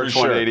by now for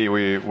sure. 180,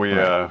 we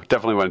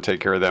definitely want to take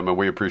care of them, and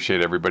we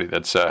appreciate everybody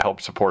that's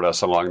helped support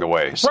us along the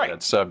way. So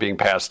that's being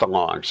passed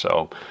along.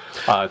 So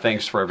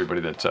thanks for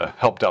everybody that's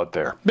helped out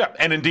there. Yeah,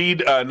 and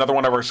indeed, another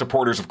one of our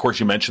supporters, of course,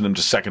 you mentioned them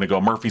just a second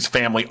ago, Murphy's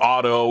Family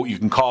Auto. You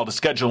can call to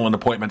schedule an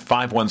appointment,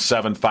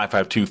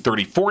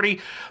 517-552-3040.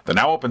 They're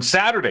now open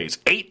Saturdays,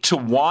 8 to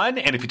 1.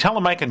 And if you tell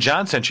them Mike and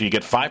John sent you, you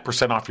get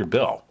 5% off your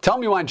bill. Tell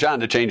them you want John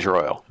to change your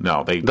oil.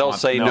 No, they'll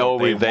say no.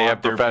 They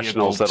have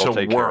professionals that'll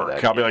take care of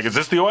that. I'll be like, is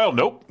this the oil?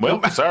 Nope.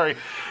 Well, sorry.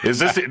 Is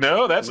this it?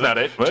 No, that's not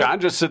it. Well, John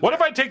just said, what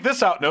if I take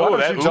this out? No, why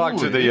don't you talk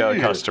to the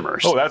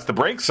customers? Oh, that's the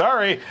brake.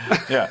 Sorry.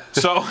 Yeah.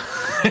 So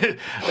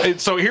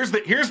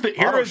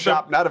Auto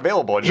shop not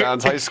available at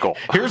John's High School.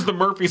 Here's the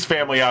Murphy's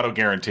Family Auto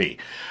Guarantee.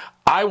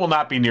 I will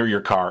not be near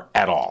your car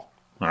at all.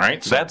 All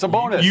right? So that's a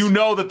bonus. You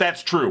know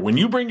that's true. When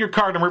you bring your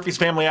car to Murphy's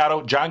Family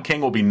Auto, John King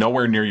will be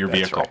nowhere near your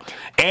vehicle. Right.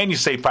 And you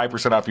save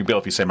 5% off your bill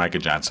if you say Mike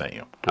and John sent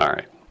you. All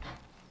right.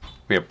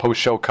 We have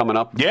post-show coming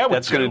up. Yeah,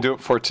 that's going to do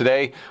it for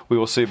today. We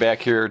will see you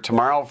back here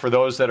tomorrow. For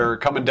those that are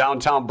coming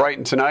downtown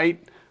Brighton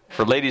tonight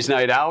for Ladies'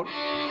 Night Out,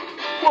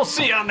 we'll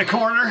see you on the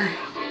corner.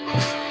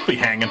 Be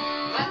hanging.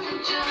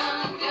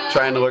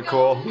 Trying to look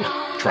cool.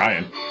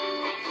 Trying.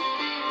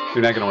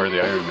 You're not going to wear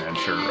the Iron Man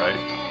shirt, right?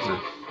 No.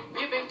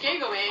 You've been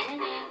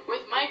giggling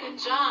with Mike and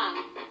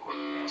John.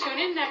 Tune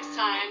in next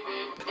time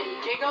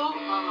and giggle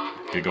on.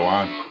 Giggle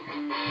on.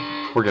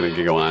 We're going to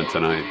giggle on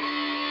tonight.